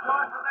him miss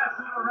wide from that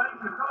sort of range.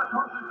 You've got to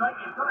concentrate.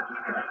 You've got to keep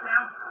your head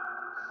down.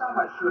 So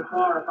much to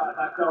admire about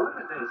that goal. Look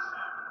at this.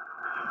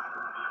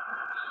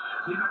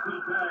 It's a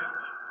good game.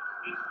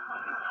 It's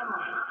fucking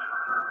alright.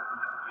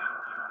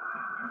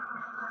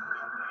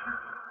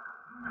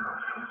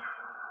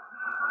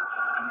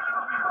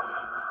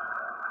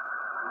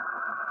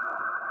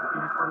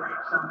 Looking to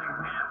create something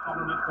here.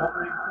 Tottenham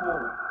dropping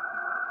forward.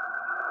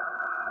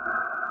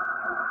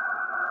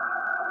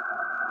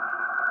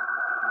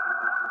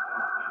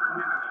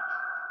 Ibrahimovic.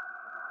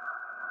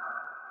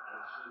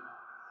 Olsen.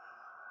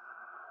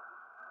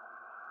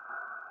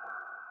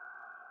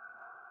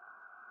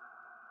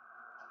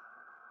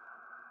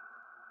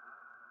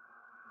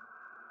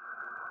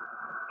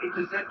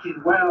 Intercepted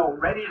well,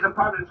 read his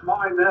opponent's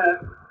mind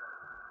there.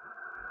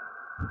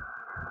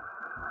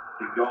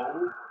 The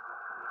goal.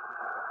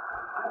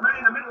 Oh, man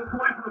in the middle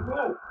calling for the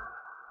ball.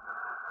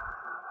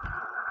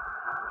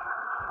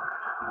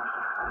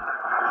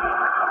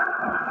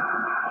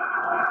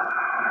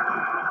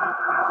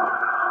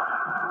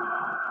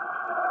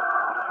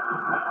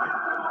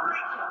 Someone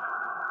reach it.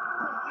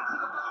 Crossed it to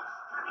the box.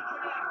 Can he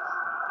connect?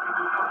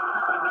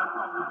 No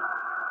problem.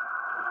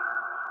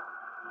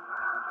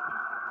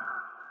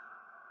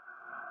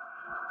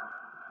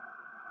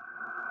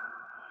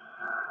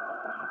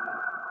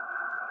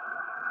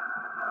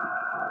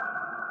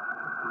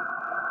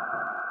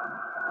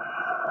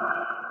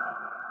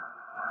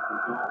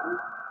 Goal.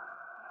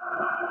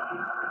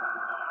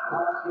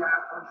 Pass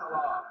out on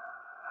Salah.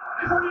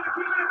 It's only the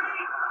QB.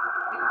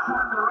 It's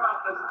on the run.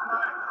 There's a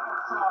flag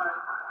offside.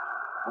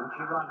 Hold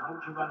your run,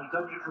 hold your run. You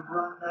don't need to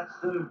run that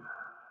soon.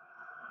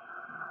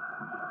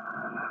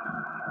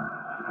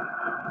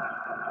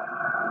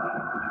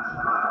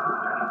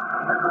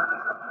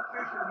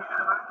 Substitution here,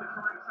 the manager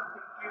trying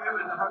something new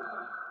in the hope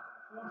of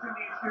forcing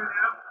the issue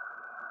now.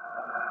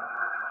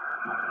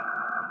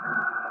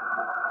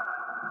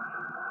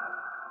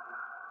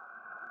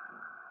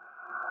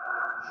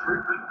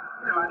 Strickland,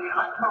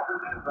 I can't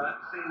remember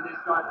seeing this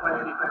guy play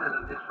any better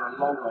than this for a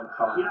long, long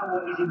time. You know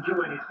what? He's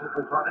enjoying his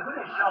football club. Look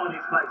at his show on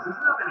his face. He's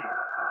loving it.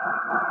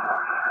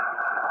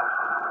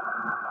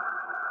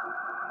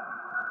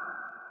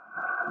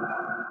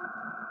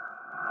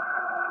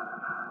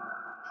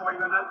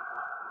 Toivonen.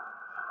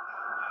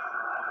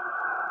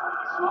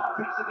 Smart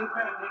piece of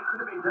defending. Could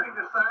have been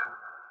dangerous there.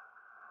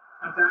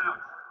 That's out.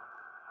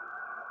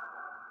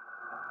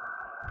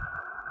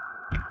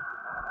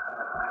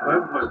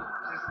 Wentworth.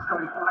 Assistant's got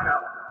his flag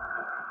up.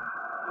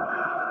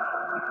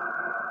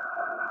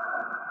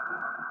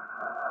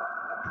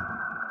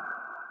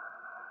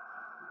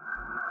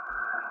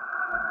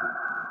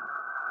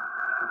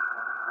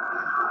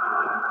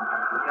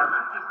 Yeah,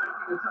 manager's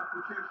making a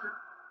substitution.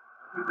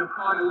 We can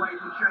find a way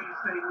to change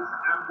things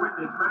and win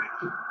this match.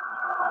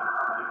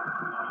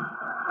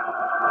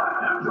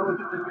 Now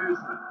Jonathan de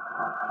Guzman.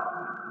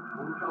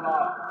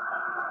 Unkalar.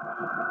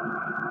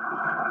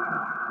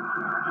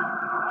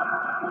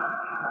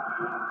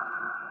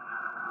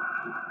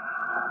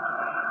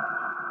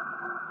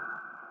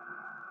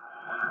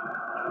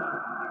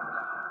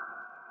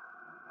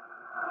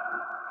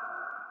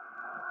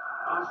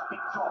 Pass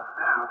picked off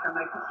now. Can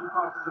they put some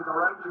passes of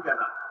their own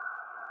together?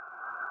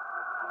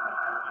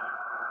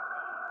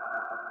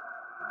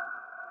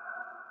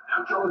 Now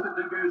Jonathan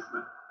de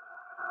Guzman.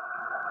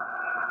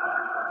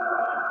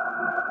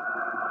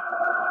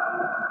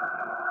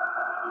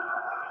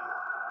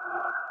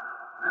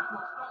 That's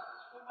not stopped.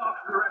 Full mark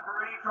for the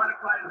referee, trying to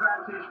play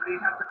advantage, but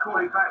he's had to call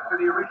it back for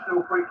the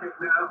original free kick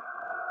now.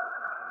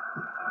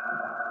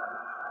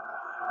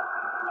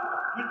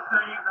 Good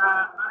save,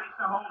 managed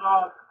to hold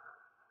on.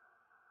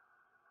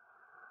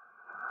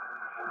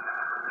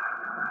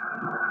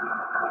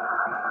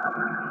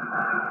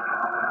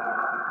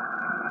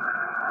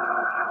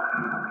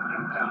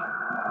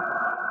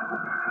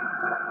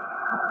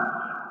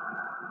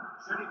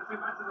 Shouldn't too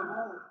much of the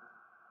ball.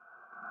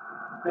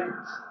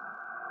 Bent.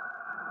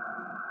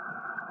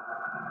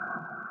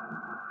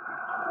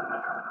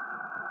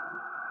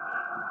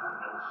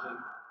 Wilson.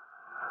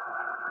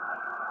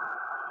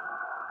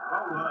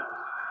 Well worked.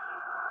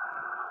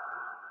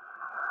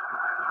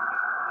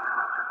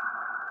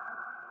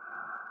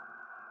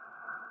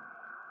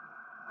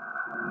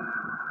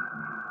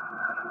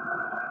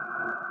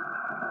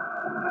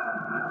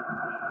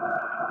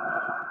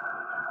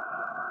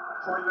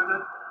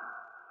 Toivonen.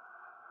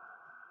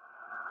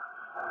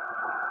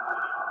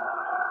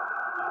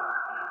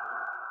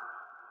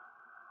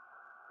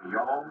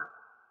 Young.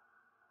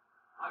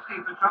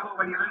 Asking for trouble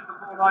when you lose the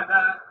ball like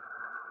that.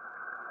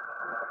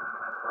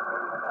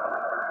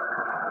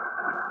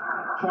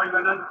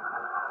 Toivonen.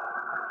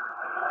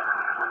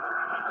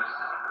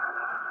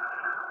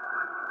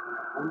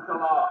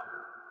 Unkalar.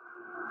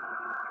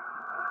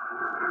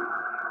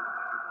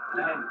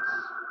 Lens.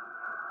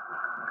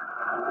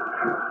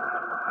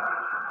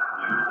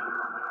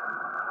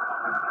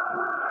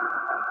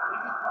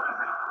 This is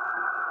promising.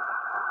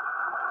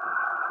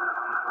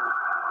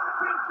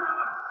 Big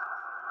chance.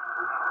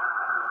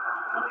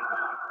 Got it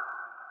back.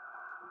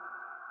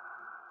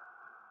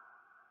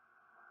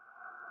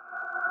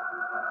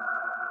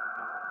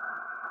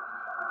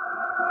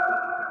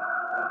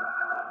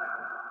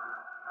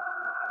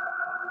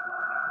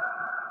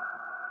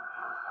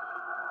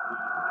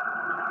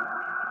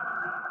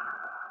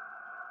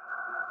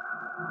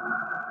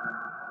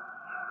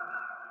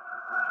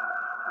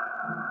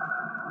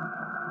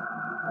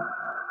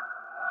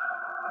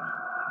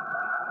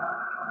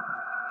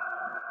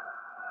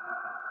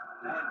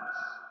 Lens.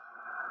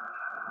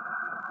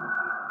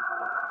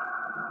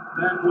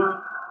 Van Blue.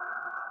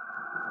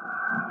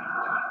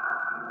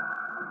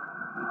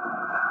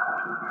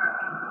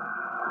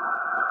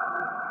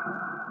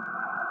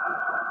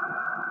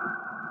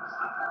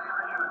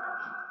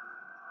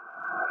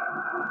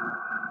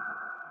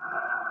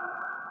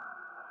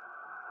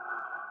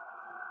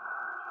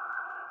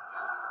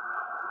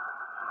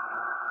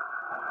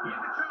 Here's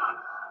a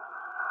chance.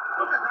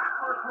 Look at that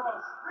for a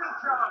cross. Real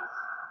chance.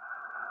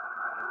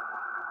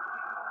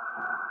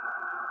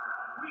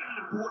 Really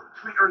important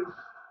clearance.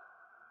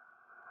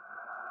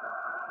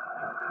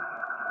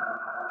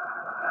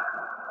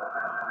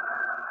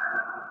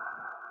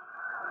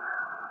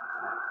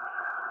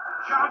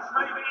 Chance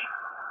maybe.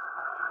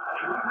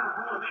 He wanted the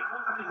ball a bit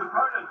more than his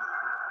opponent.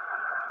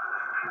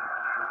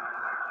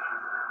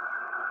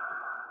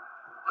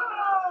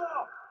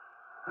 Oh!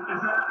 It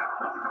was a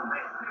critical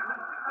miss. It was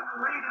a bit of a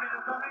lead if it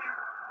had gone in.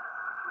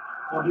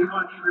 Well, he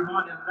won't need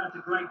reminding that that's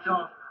a great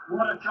chance.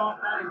 What a chance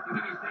that is to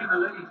give his team the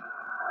lead.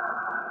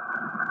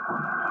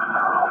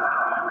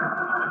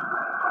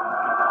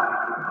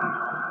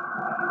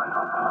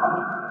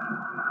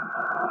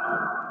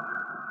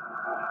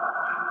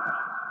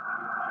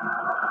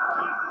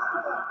 to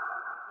score.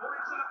 Or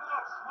into the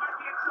box. Might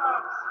be a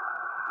chance.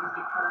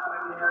 Easy cut out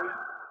in the area.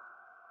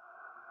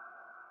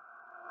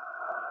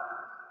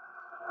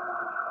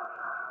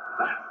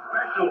 That's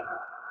special.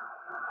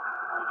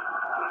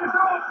 Is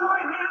there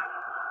offside here?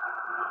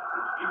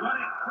 He won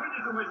it clean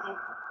as a whistle.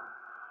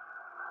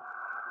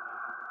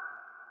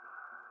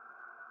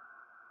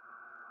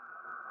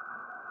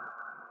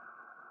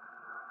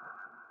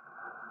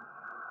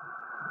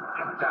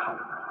 Down.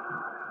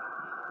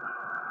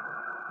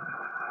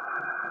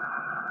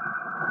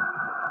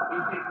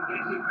 If they can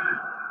get him back.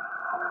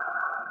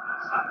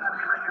 Zlatan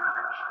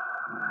Ibrahimovic.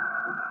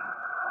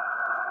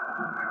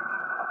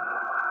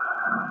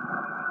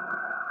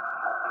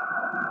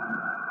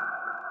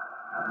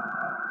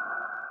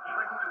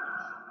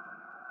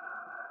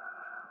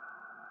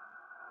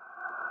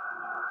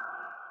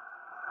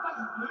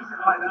 Doesn't lose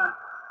it like that.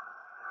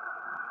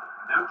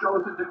 Now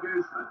Jonathan de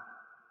Guzman.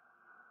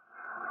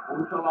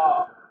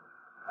 Huntelaar.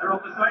 They're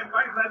on the same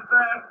wavelength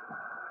there.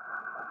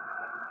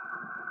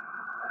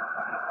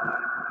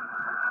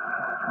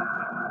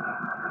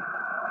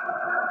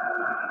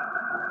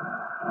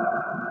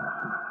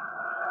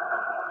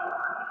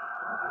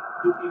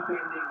 Good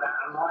defending that,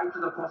 alive to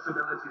the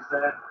possibilities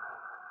there.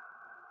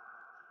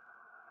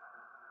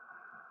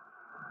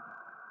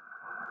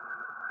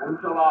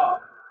 Huntelaar.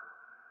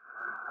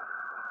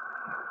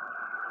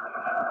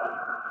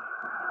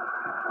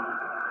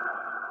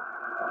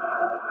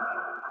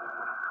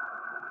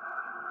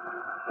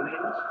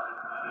 Blind.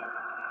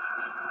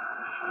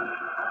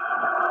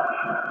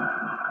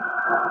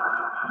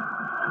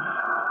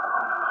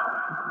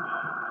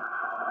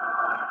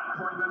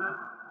 Toivonen.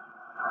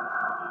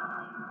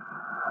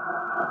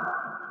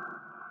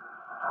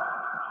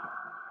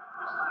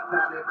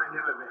 Zlatan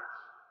Ibrahimovic.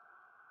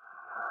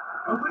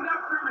 Opened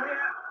up from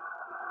here.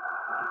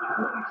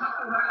 Couldn't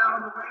tussle that out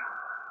of the way.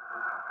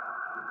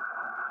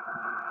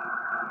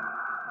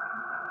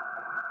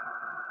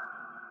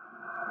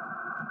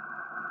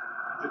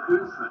 De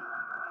Guzman.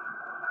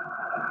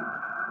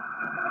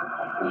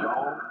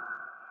 Lyon.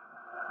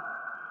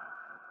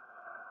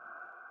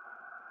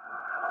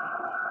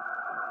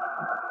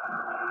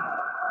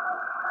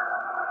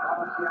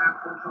 Martial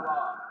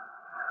Huntelaar.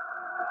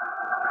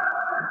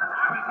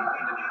 How is he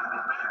seen the needs of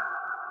his man?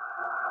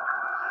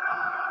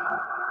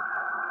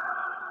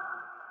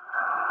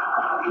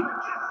 He had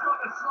just got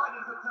the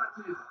slightest of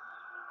touches.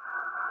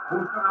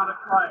 Ball's gone out of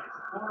play. It's a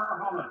corner of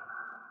Holland.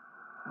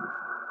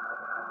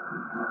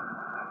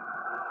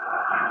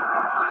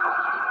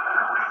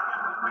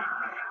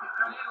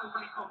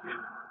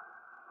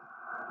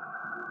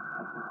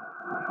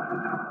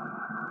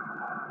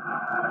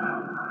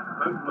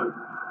 Blue.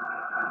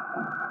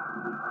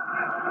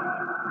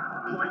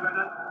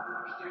 Toivonen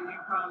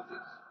exchanging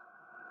passes.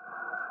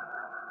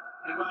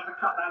 He wanted to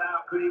cut that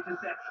out, good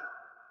interception.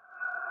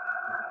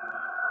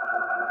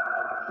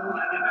 Saw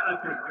that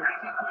developing,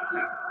 reacting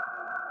quickly.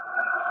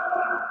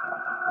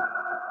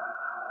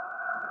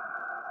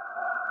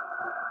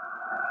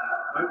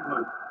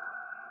 Blue.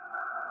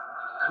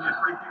 And your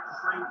free kick to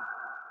Sweden.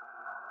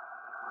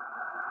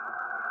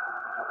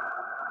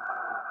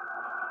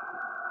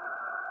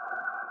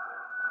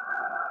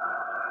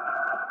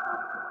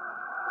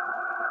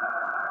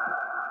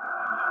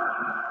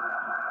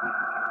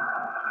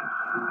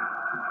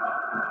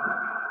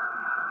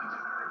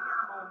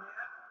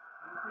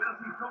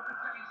 He's got to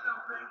say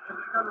something if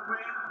they're going to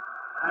win,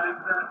 and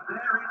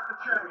there is the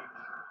change.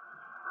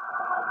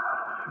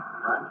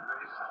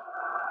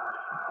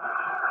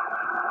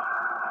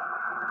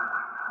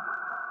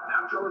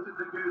 Now Jonathan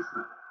de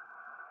Guzman.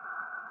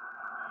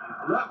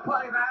 Look,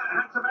 play that,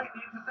 had to make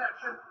the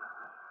interception.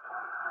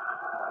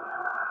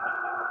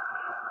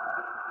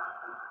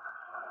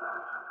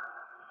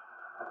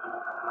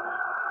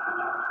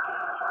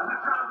 There's a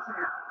chance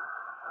here.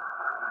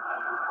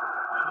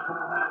 And the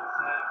ball has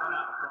gone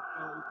up for a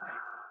full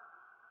kick.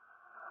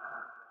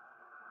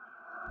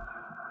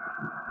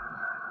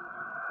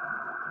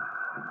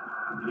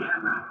 Yeah,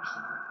 Max.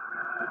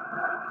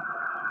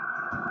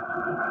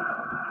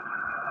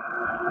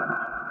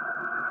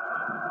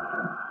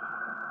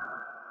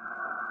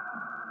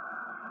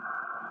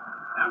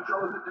 Now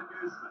Jonathan de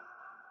Guzman.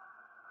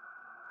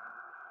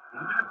 A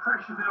bit of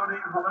pressure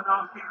building, Holland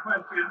asking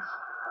questions.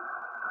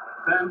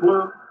 Then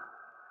Blue.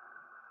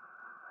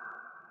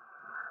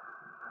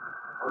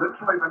 Oliver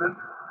Toivonen.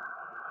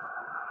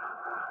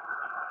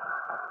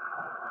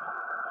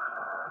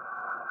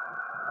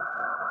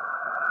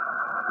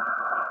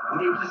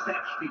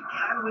 Interception. He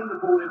can win the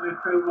ball in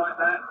midfield like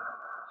that.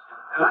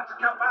 He'll have to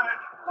come back.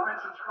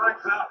 Lines and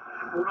flags up.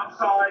 Ball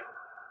offside.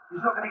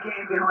 He's not going to get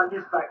in behind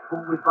this back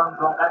foot with runs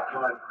like that,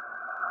 Clive.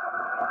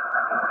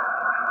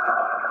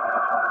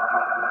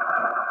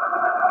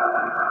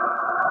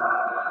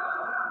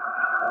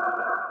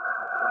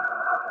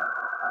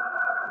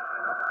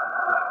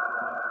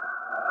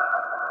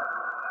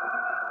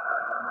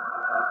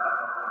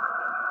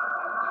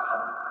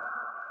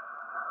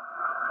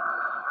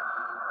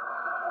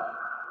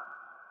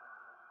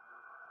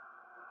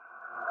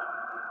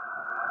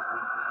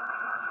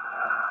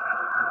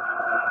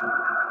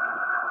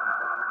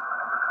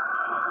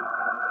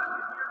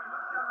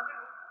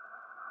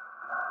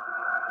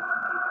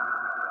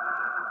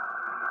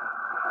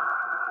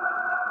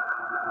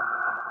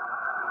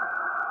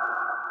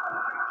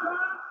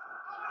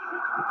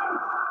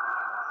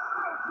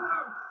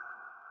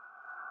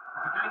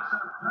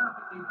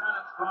 perfectly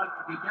balanced fight.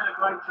 If you get a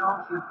great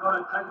chance, you've got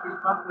to take it,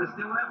 but we're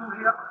still level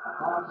here.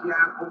 Martial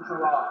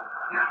Contreras.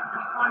 Yeah,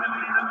 can you find him in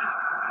the middle?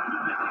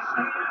 Good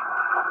position here.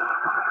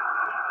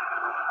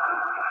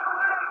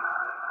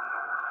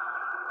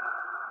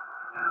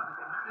 Now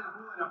they can handle the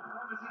ball in a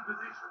promising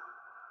position.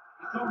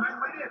 He's still been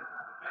with it.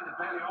 Defender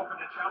barely offered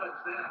a challenge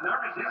there. No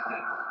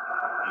resistance.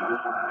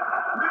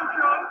 Real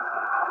chance.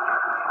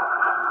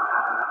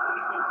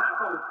 Good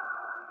tackle.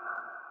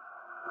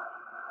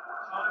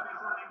 Time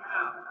is running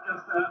out.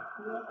 Just 4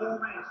 more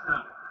minutes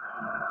now.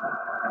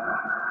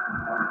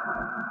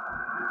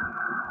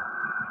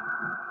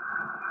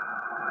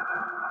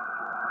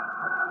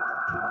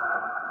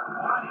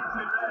 Right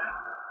into there.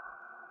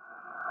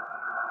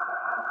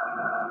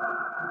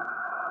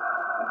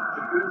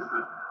 To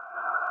Guzman.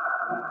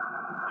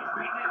 He's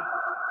beaten him.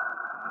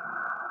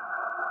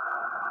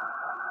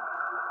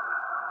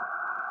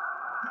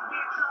 Could be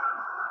a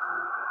chance.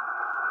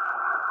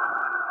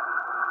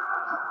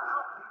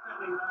 Top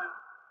defending that.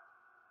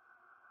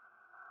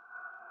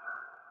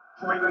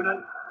 Toivonen.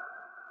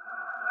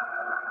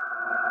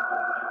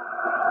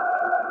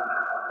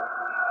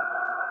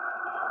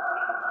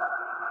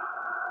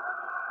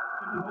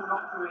 Couldn't hold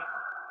on to it.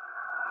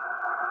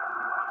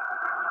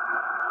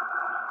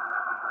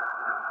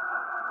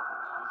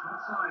 There's no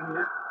sign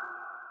here.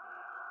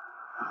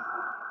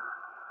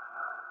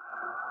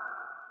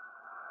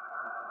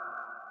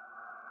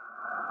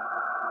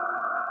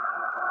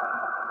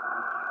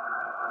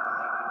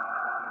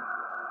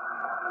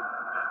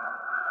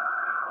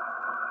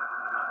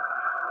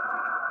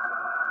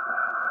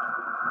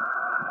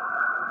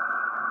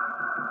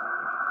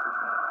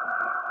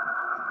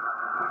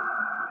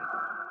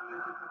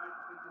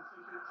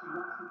 He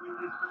wants to win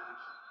this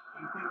match.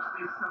 He thinks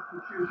this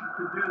substitution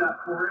can do that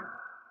for him.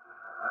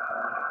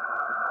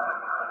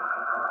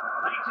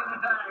 Late in the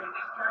day,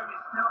 this game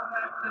is still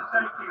there for the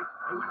taking.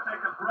 It would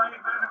take a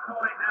brave man to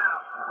call it now.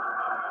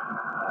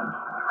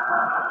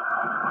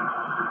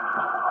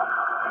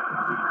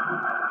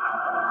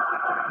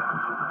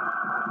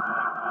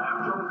 Now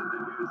Jonathan de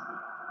Guzman.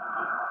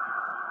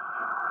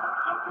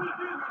 What can he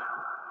do here?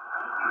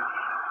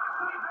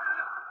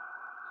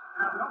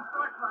 Now the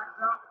offside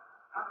flag's up.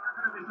 And there are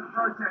going to be some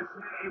protests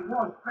here. It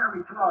was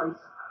very close.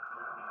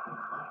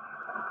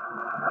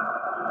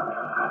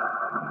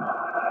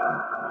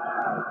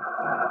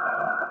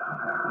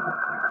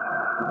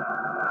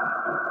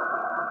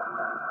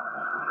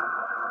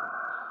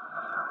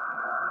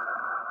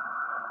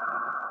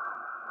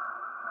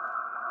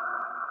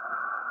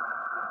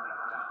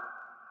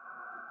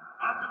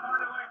 Have to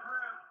find a way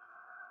through.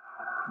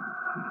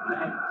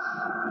 Lens.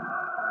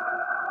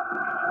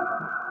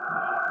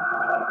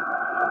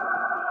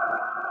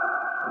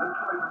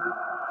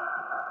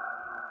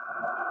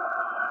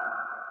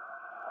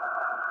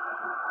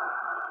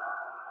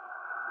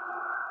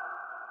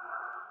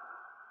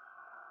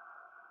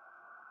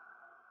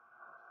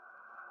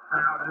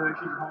 Crowd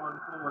urging Holland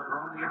forward. They're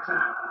on the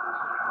attack.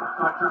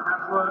 Offside trap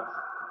has worked.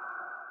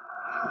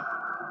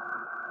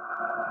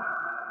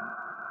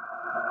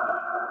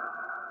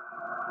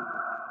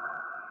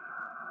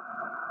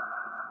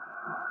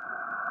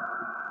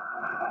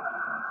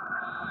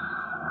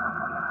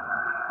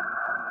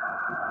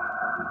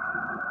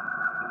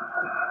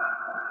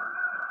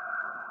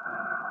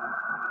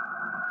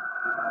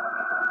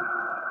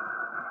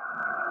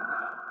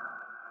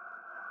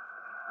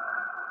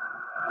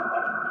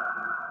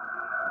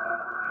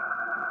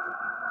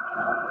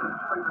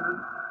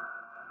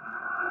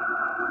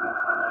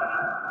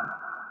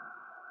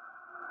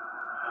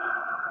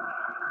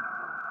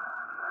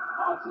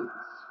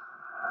 Martins.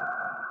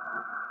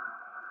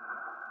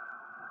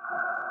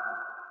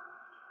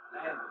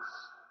 Lens.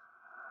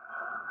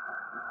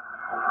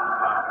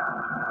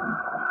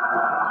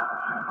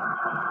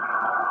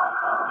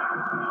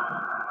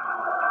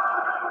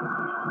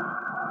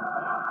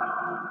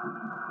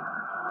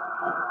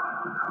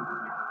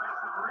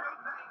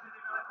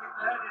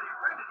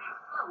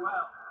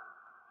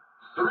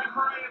 The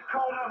referee has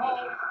called a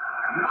halt.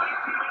 90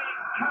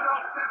 minutes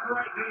cannot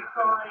separate these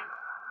sides.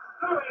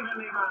 So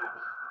evenly matched.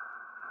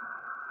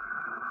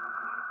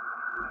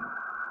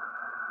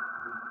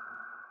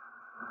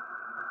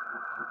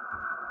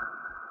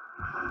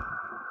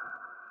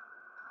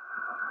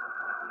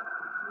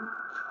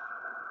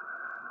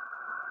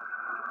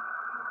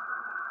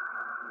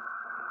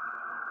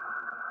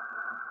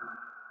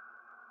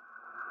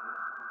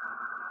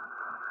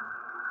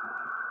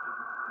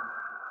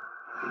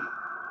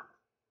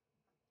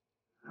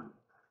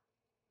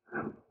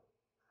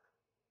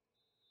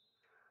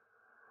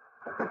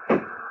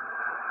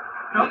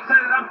 Don't say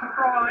that I'm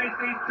surprised.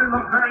 These two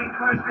look very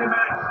closely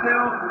matched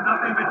still.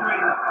 Nothing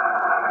between them.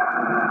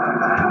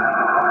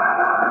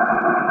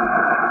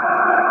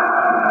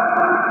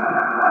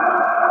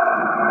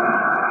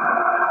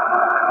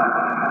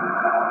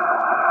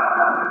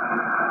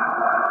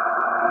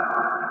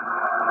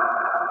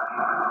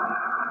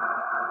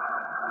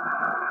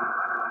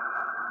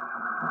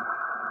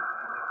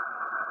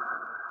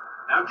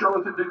 Now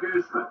Jonathan de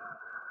Guzman.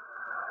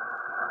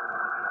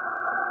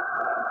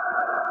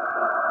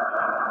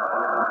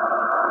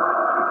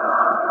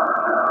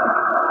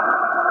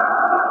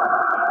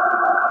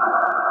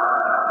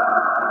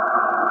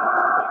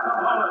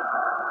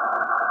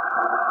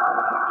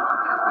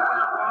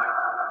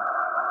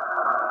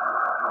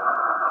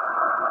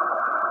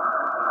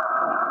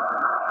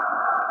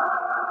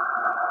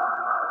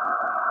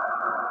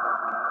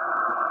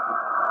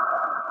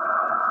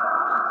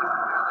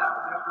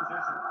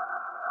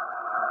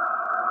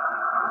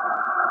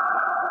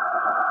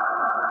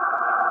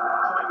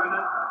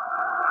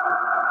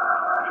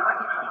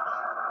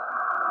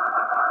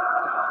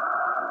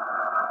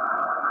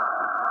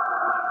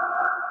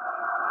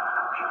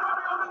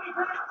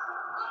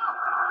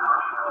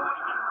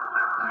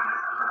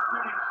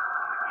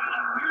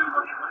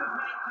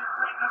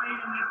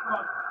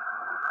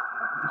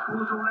 The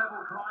score's all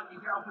level, Clyde. You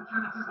get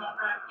opportunities like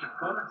that, you've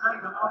got to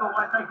take them,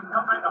 otherwise they can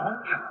come back to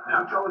haunt you.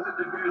 Now Jonathan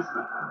de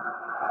Guzman.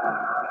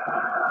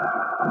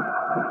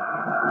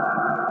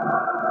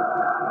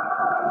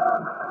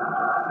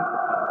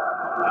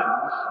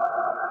 Evans.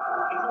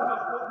 He's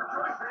almost scored for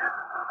choice there.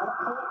 Got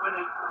caught with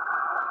it.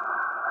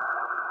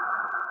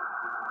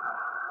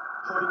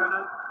 Troy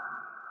Bennett.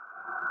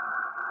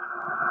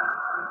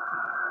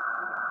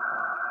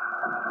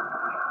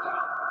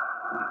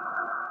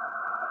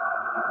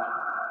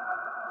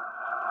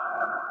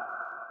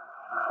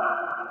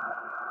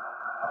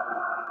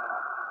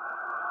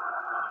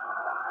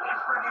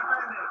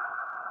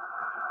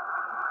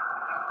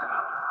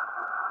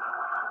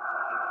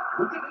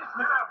 Look at this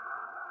now.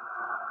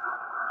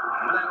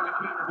 Well, they're going to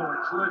keep the ball.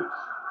 It's loose.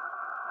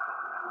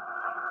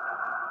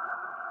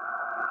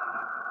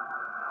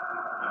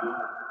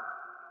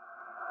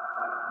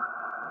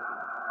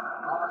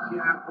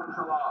 Martial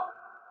Punsalar.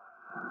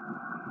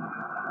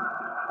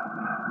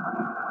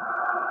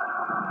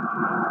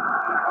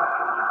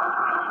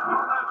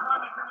 All those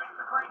moments in which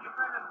the great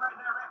defenders made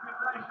their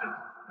reputations.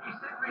 He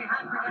simply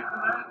had to get to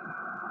that.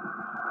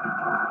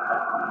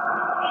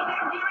 He's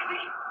in, here is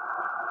he?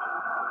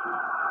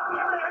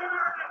 Here it is!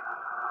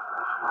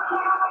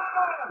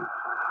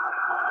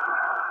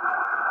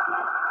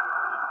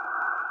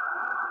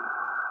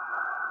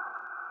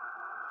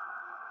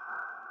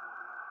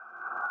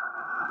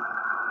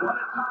 What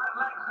a tight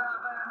legs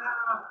out there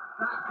now.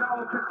 That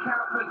goal could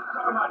count for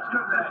so much,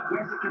 couldn't it?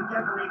 Yes, it can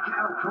definitely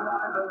count,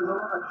 Clive. There was a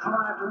lot of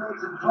tired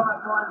legs and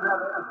tired minds out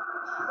there.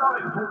 So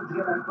important to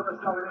get that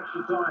first goal in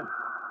extra time.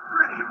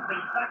 Brilliant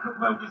thing. That could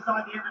well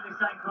decide the end of this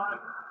game,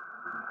 Clive.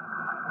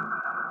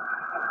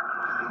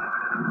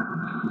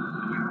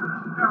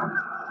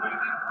 Swing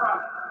in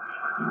front.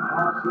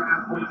 Martial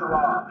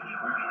Punsalar.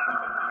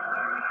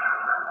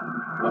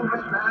 Well,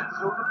 Rick Nance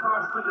saw the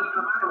first wiggle in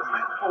the man it was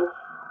meant for.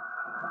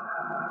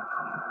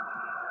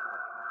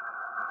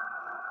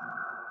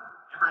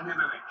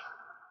 Ibrahimovic.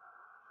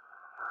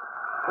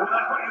 Oh,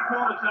 that's what you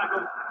call a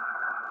tackle.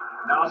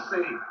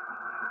 Nassim.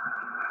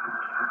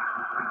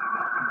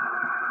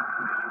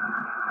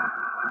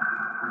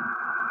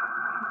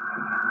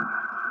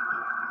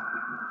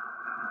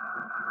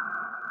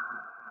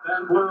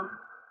 Van Bloom.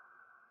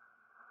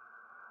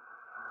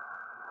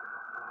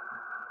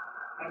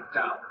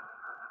 Ekdal.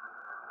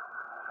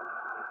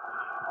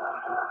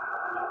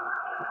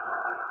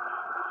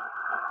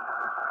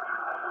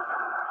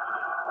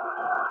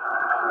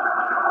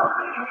 Put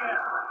in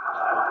here.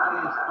 That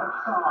is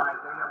offside.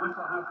 The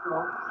whistle has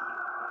gone.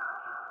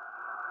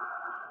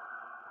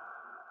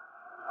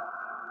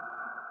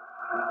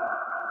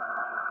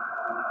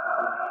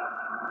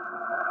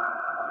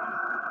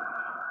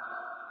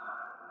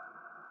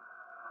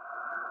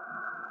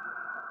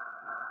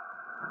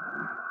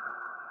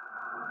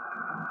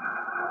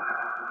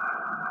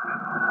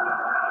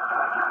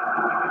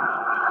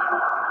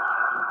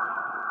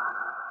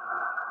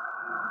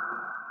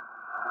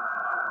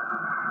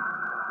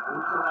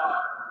 Punsalar.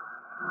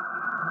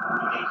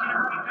 He's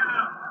here right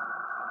now.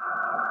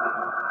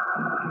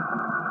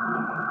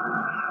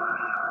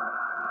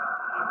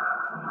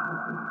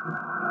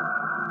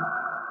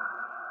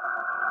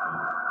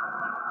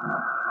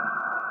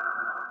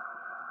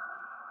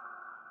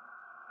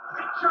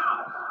 Big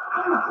chance.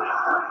 Oh,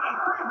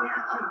 great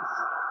reactions.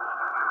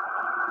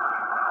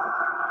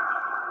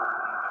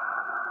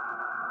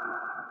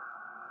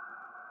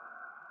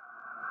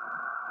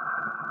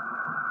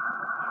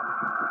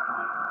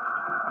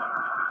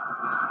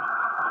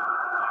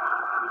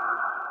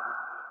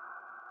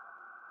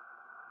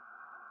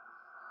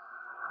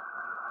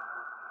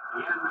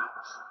 Ian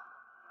Mouse.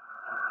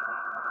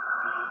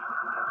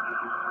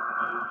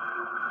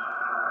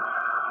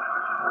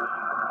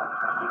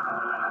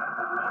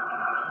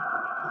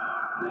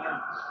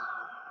 Nance.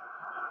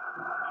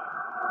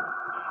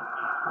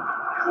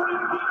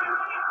 Couldn't keep it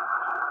right.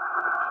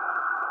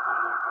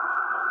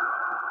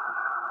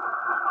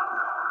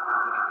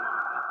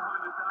 That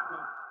time to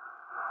tackle.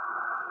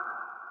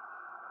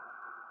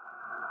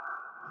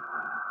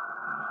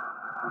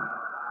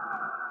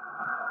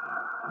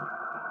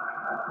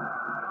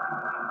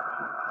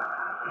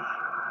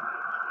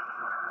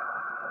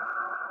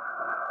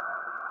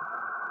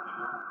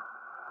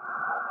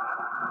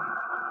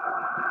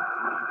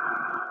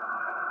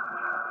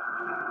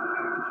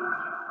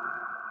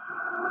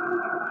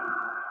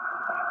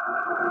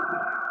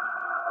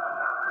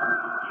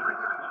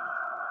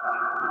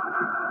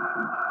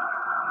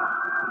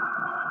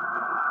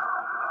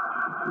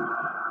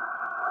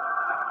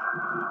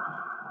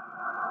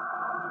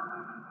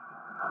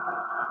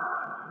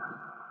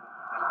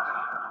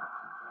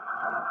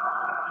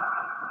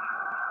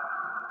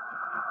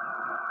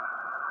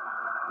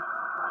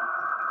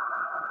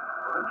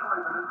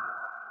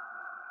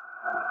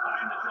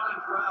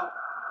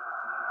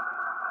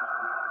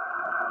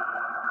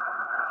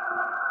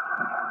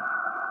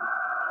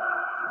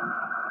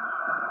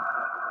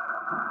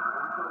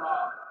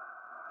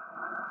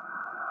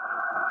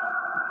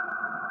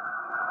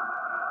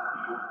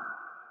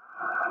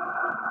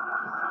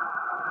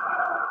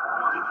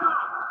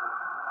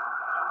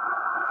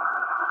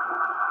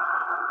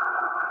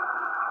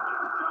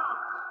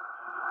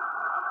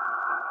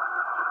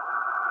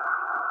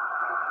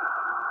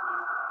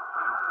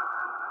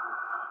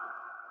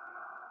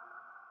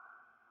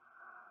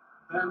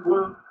 Van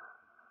Bloom.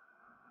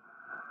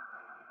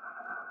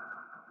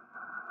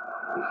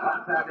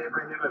 Zlatan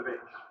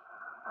Ibrahimovic.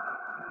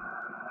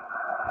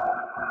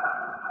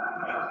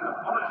 Here's an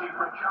apology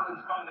for a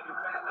challenge by the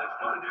defender. It's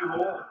got to do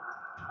more.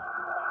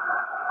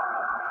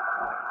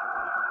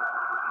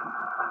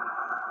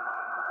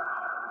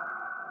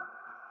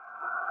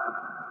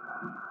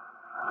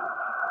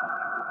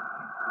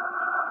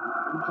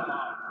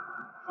 Huntelaar.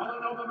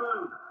 Followed on the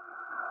move.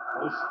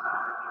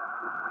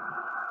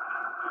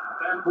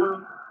 Van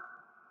Bloom.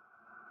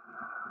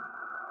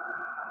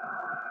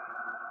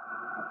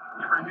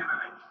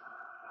 Ibrahimovic.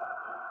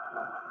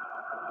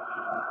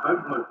 Van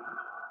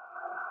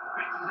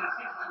Fits his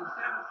assist and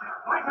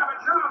 7-6. Might have a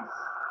chance.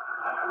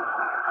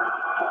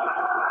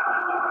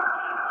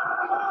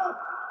 Oh!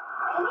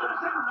 Oh,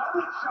 there's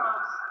another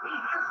chance. He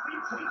has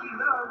been taking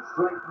those.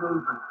 Great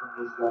movement from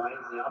this guy,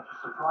 isn't it? I'm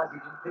just surprised he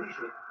didn't finish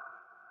it.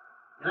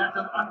 And that's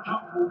an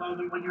uncomfortable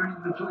moment when you're in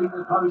between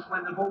the posts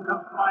when the ball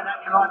comes flying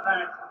at you like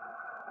that.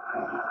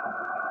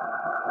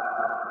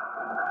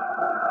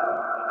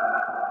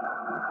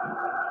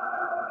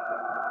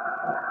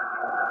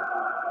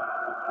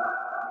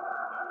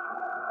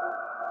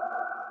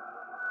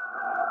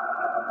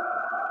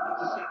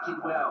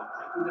 Intercepted well,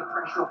 taking the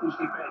pressure off his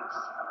defence.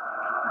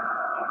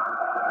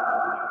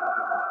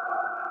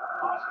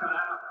 Pass cut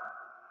out.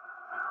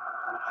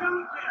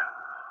 Chance here.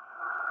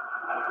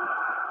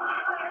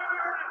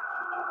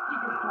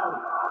 Keep it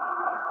close.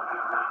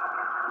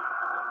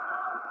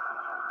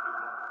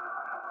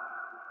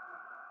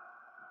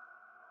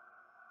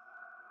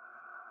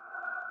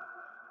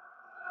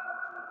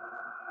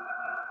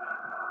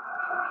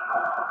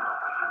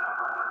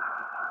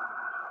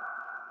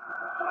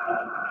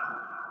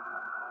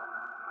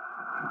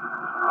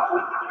 Oh,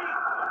 it's again.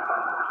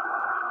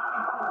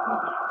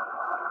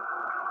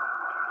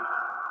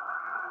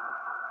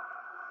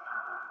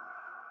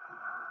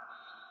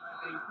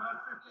 The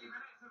first 15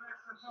 minutes of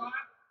extra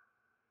time.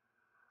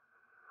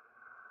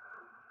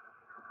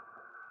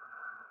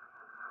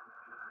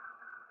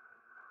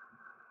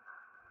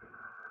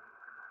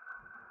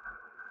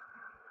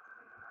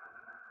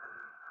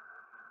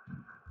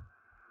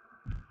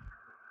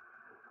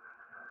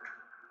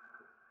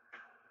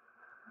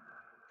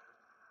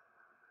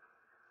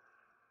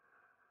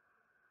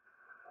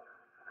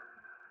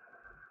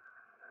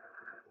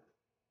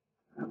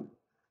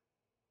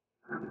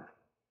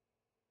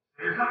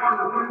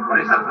 Well,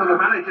 it's up to the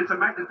manager to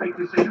make the big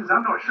decisions.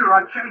 I'm not sure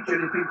I'd change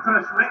anything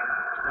personally.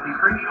 And he's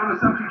bringing on a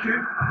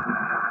substitute.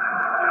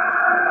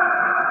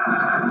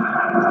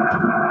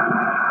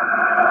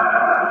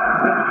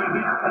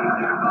 The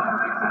second half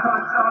of extra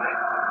time started.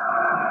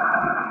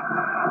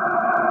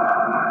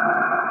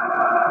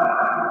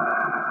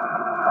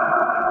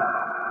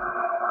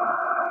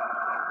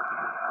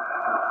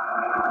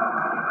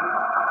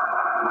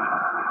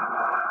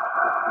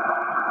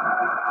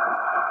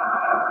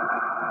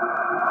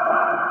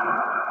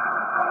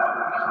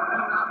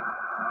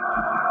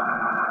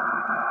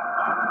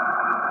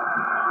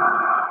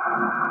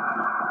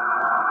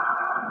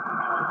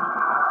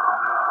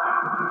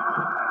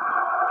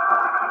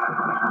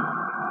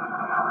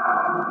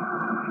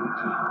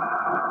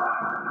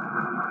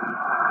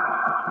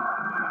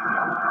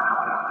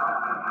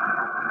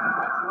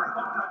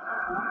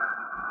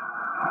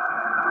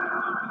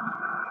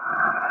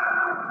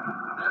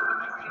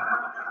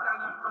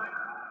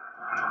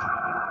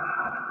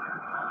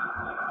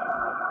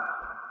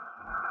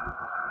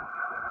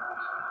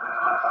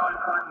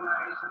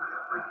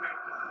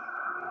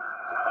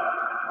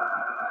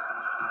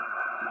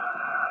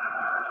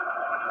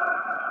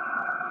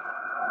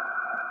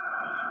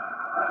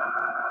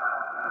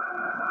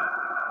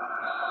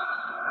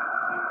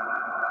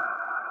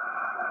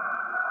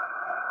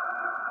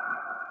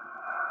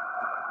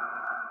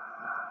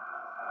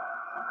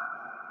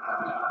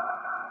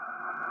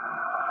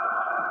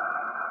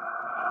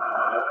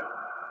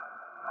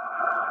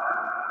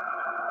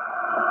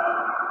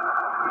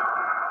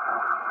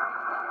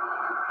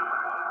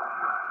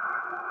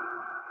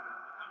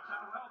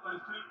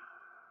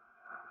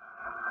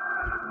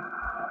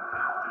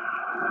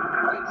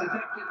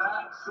 Intercepted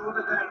that, saw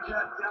the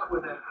danger, dealt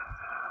with it.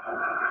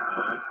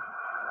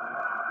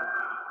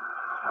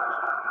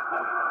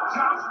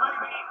 Chance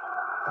maybe.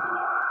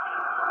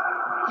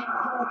 Kim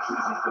Krul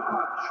chooses the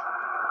punch.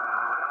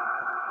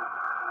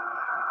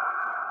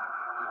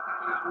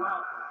 Picking up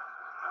well.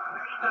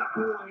 Made that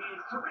ball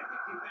here,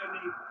 terrific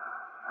defending.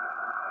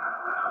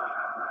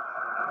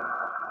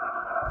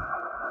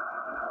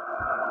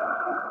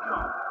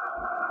 John.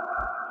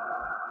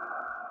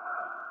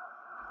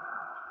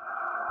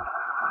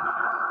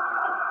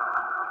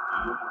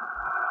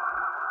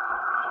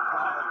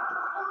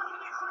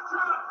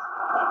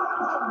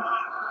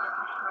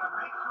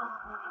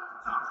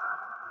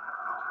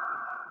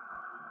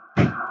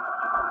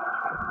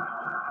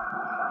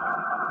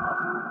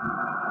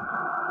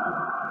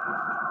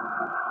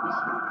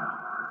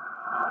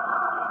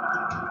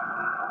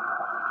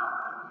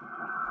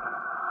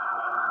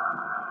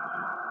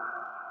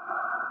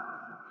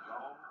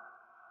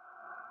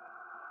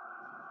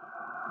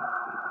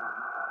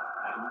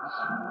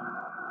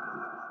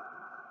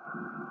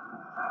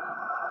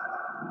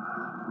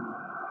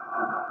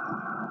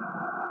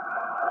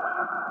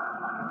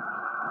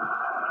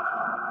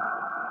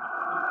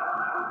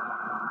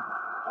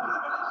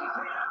 Possibilities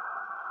here.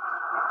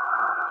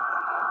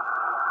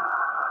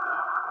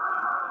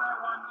 That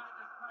one might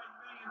just pay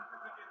millions for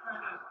good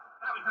defenders.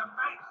 That was a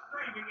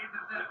match-saving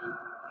interception.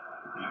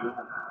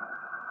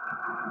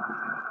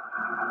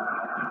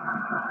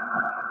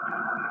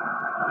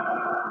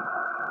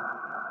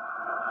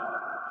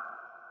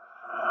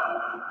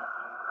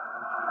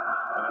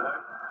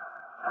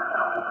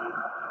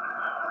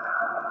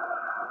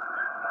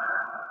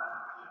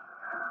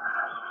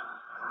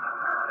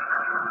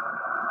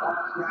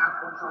 Martial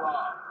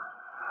Consolar.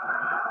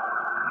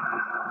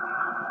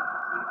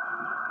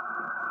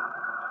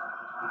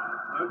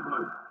 No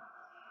blue.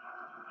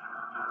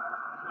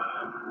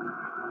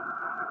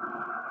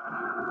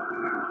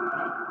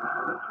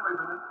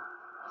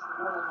 That's the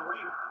ball on the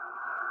wing.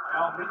 They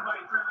are midway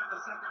through in the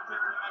second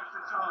period of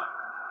extra time.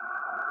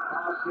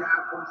 Martial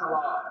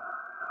Consolar.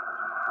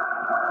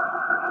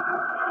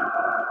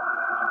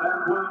 Then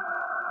blue.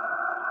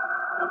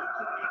 Coming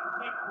to the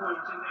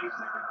midpoint in the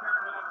second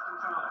period of extra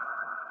time.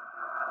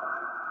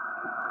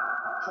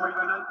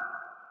 Toivonen.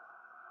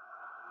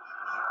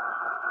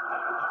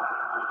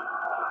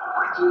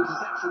 Back to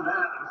interception there.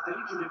 There was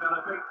danger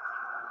developing.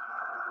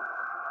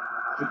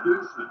 To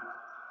Guzman.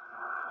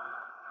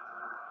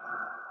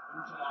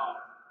 Untalar.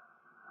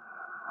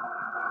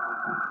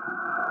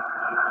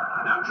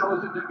 Now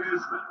Jonathan de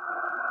Guzman.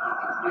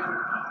 Nothing's new.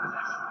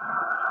 Possession.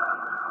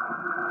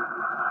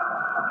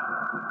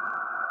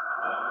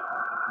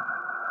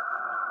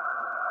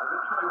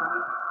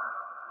 Toivonen.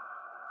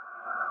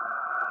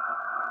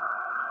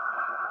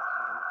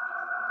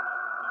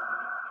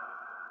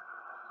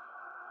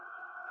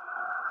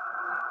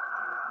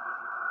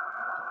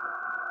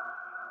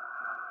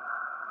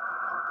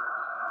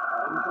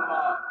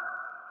 Untalar.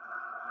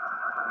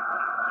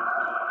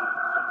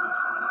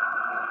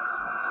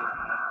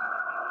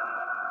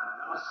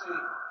 Narcy.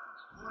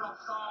 Caught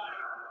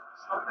offside.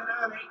 Spoken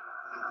early.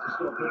 Just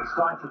got a bit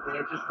excited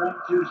there, just ran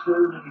too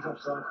soon and he's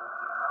offside.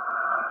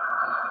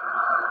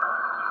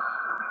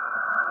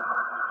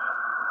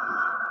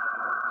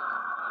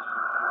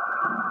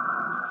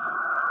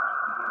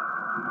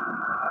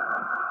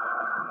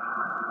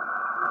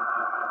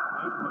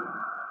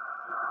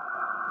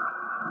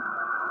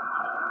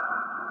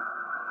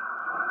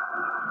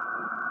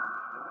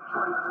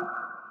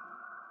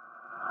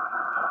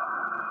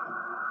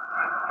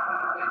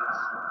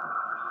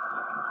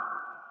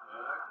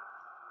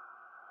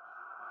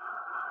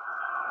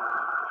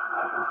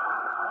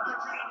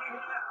 Opportunity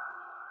here.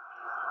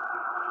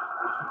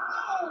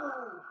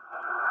 Oh!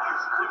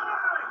 It's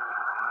scoring!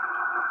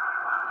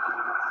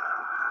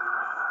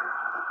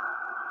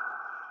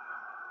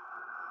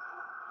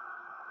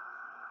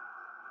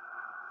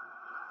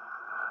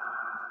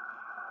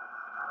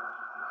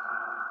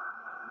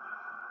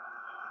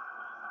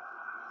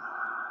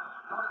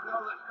 Not a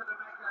goal that's going to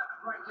make a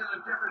great deal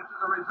of difference to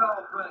the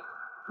result, but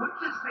good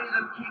to see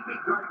them keep it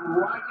going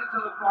right into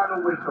the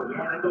final whistle.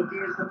 Yeah, they've got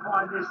years to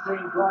find this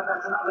team, Clyde.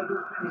 That's another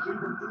good finish,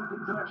 even deep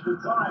into extra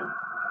time.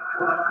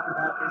 What I like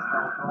about this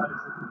goal, Clyde,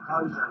 is the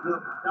composure.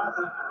 Look, he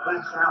doesn't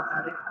lash out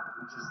at it,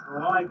 he just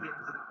drives it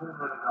into the corner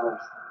of the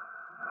goals.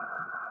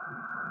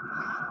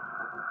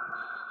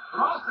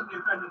 There are some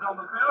defenders on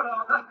the field,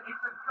 aren't there?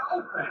 It's a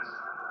goal fest.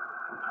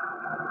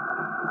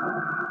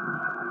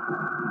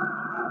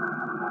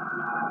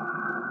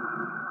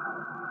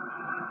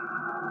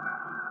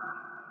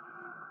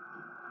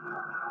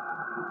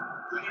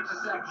 Good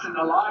interception,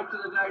 alive to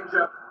the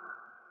danger.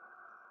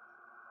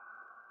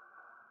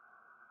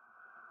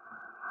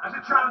 There's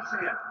a chance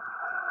here.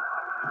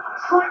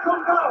 Strike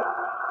on goal.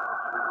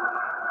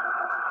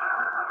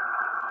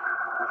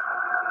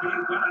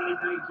 Being got out of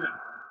danger.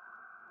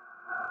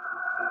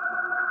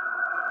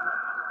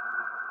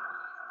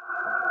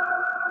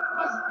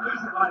 Mustn't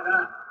lose it like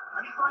that.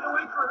 Can he find a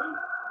way through?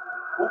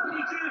 What can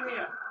he do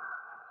here?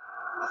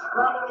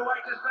 Scramble away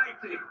to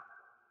safety.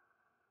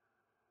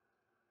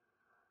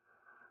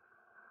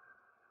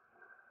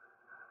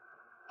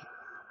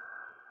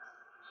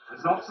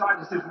 There's an offside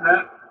decision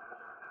there.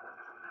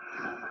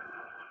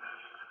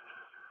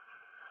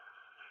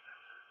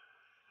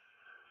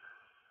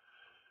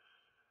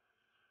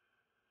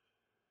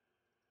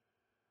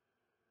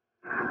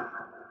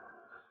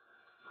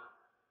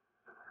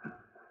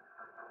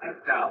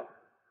 Ekdal.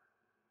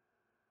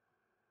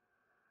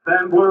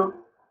 Van Blue.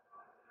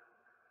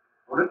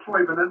 Or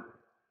Toivonen.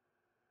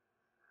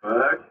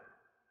 Berg.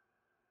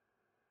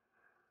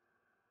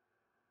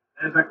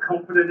 There's a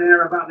confident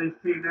air about this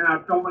team now,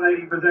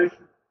 dominating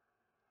possession.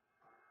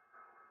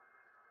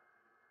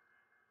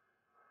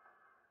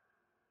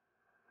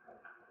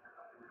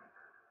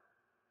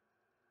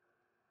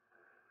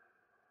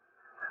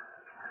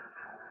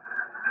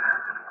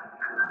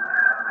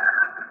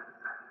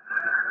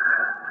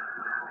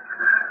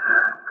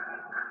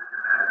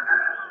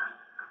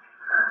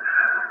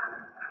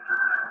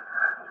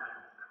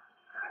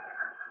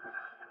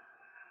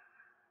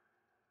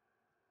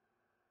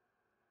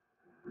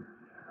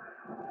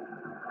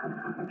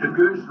 to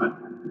Guzman.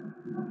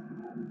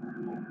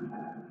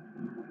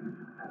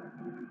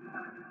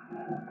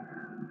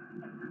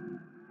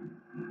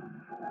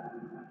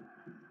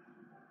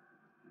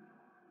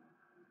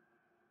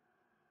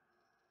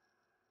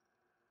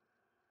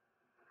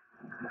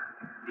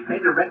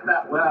 Defender read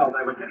that well.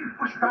 They were getting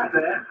pushed back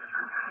there.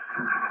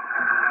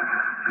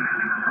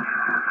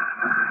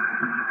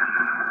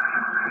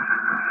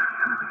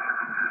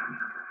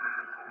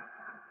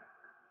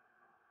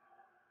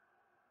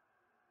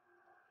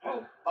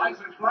 Oh,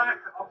 license flag,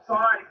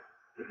 offside.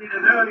 He did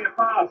an earlier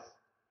pass.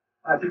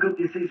 That's a good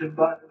decision,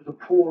 but it was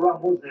a poor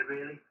run, wasn't it,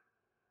 really?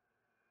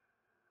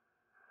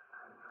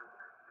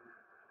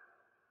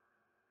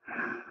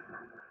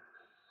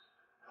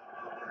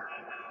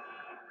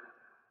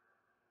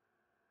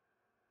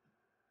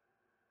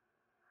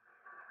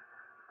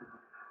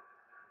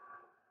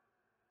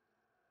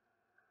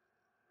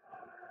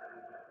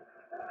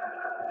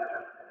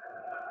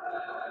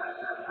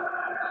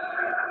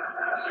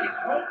 It's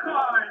full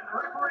time. The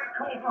referee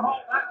calls a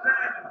halt. That's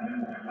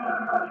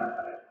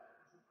it.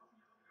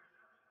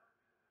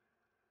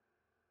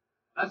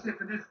 That's it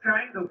for this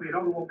game. There'll be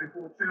another one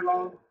before too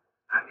long.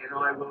 And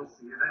I will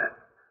see you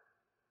there.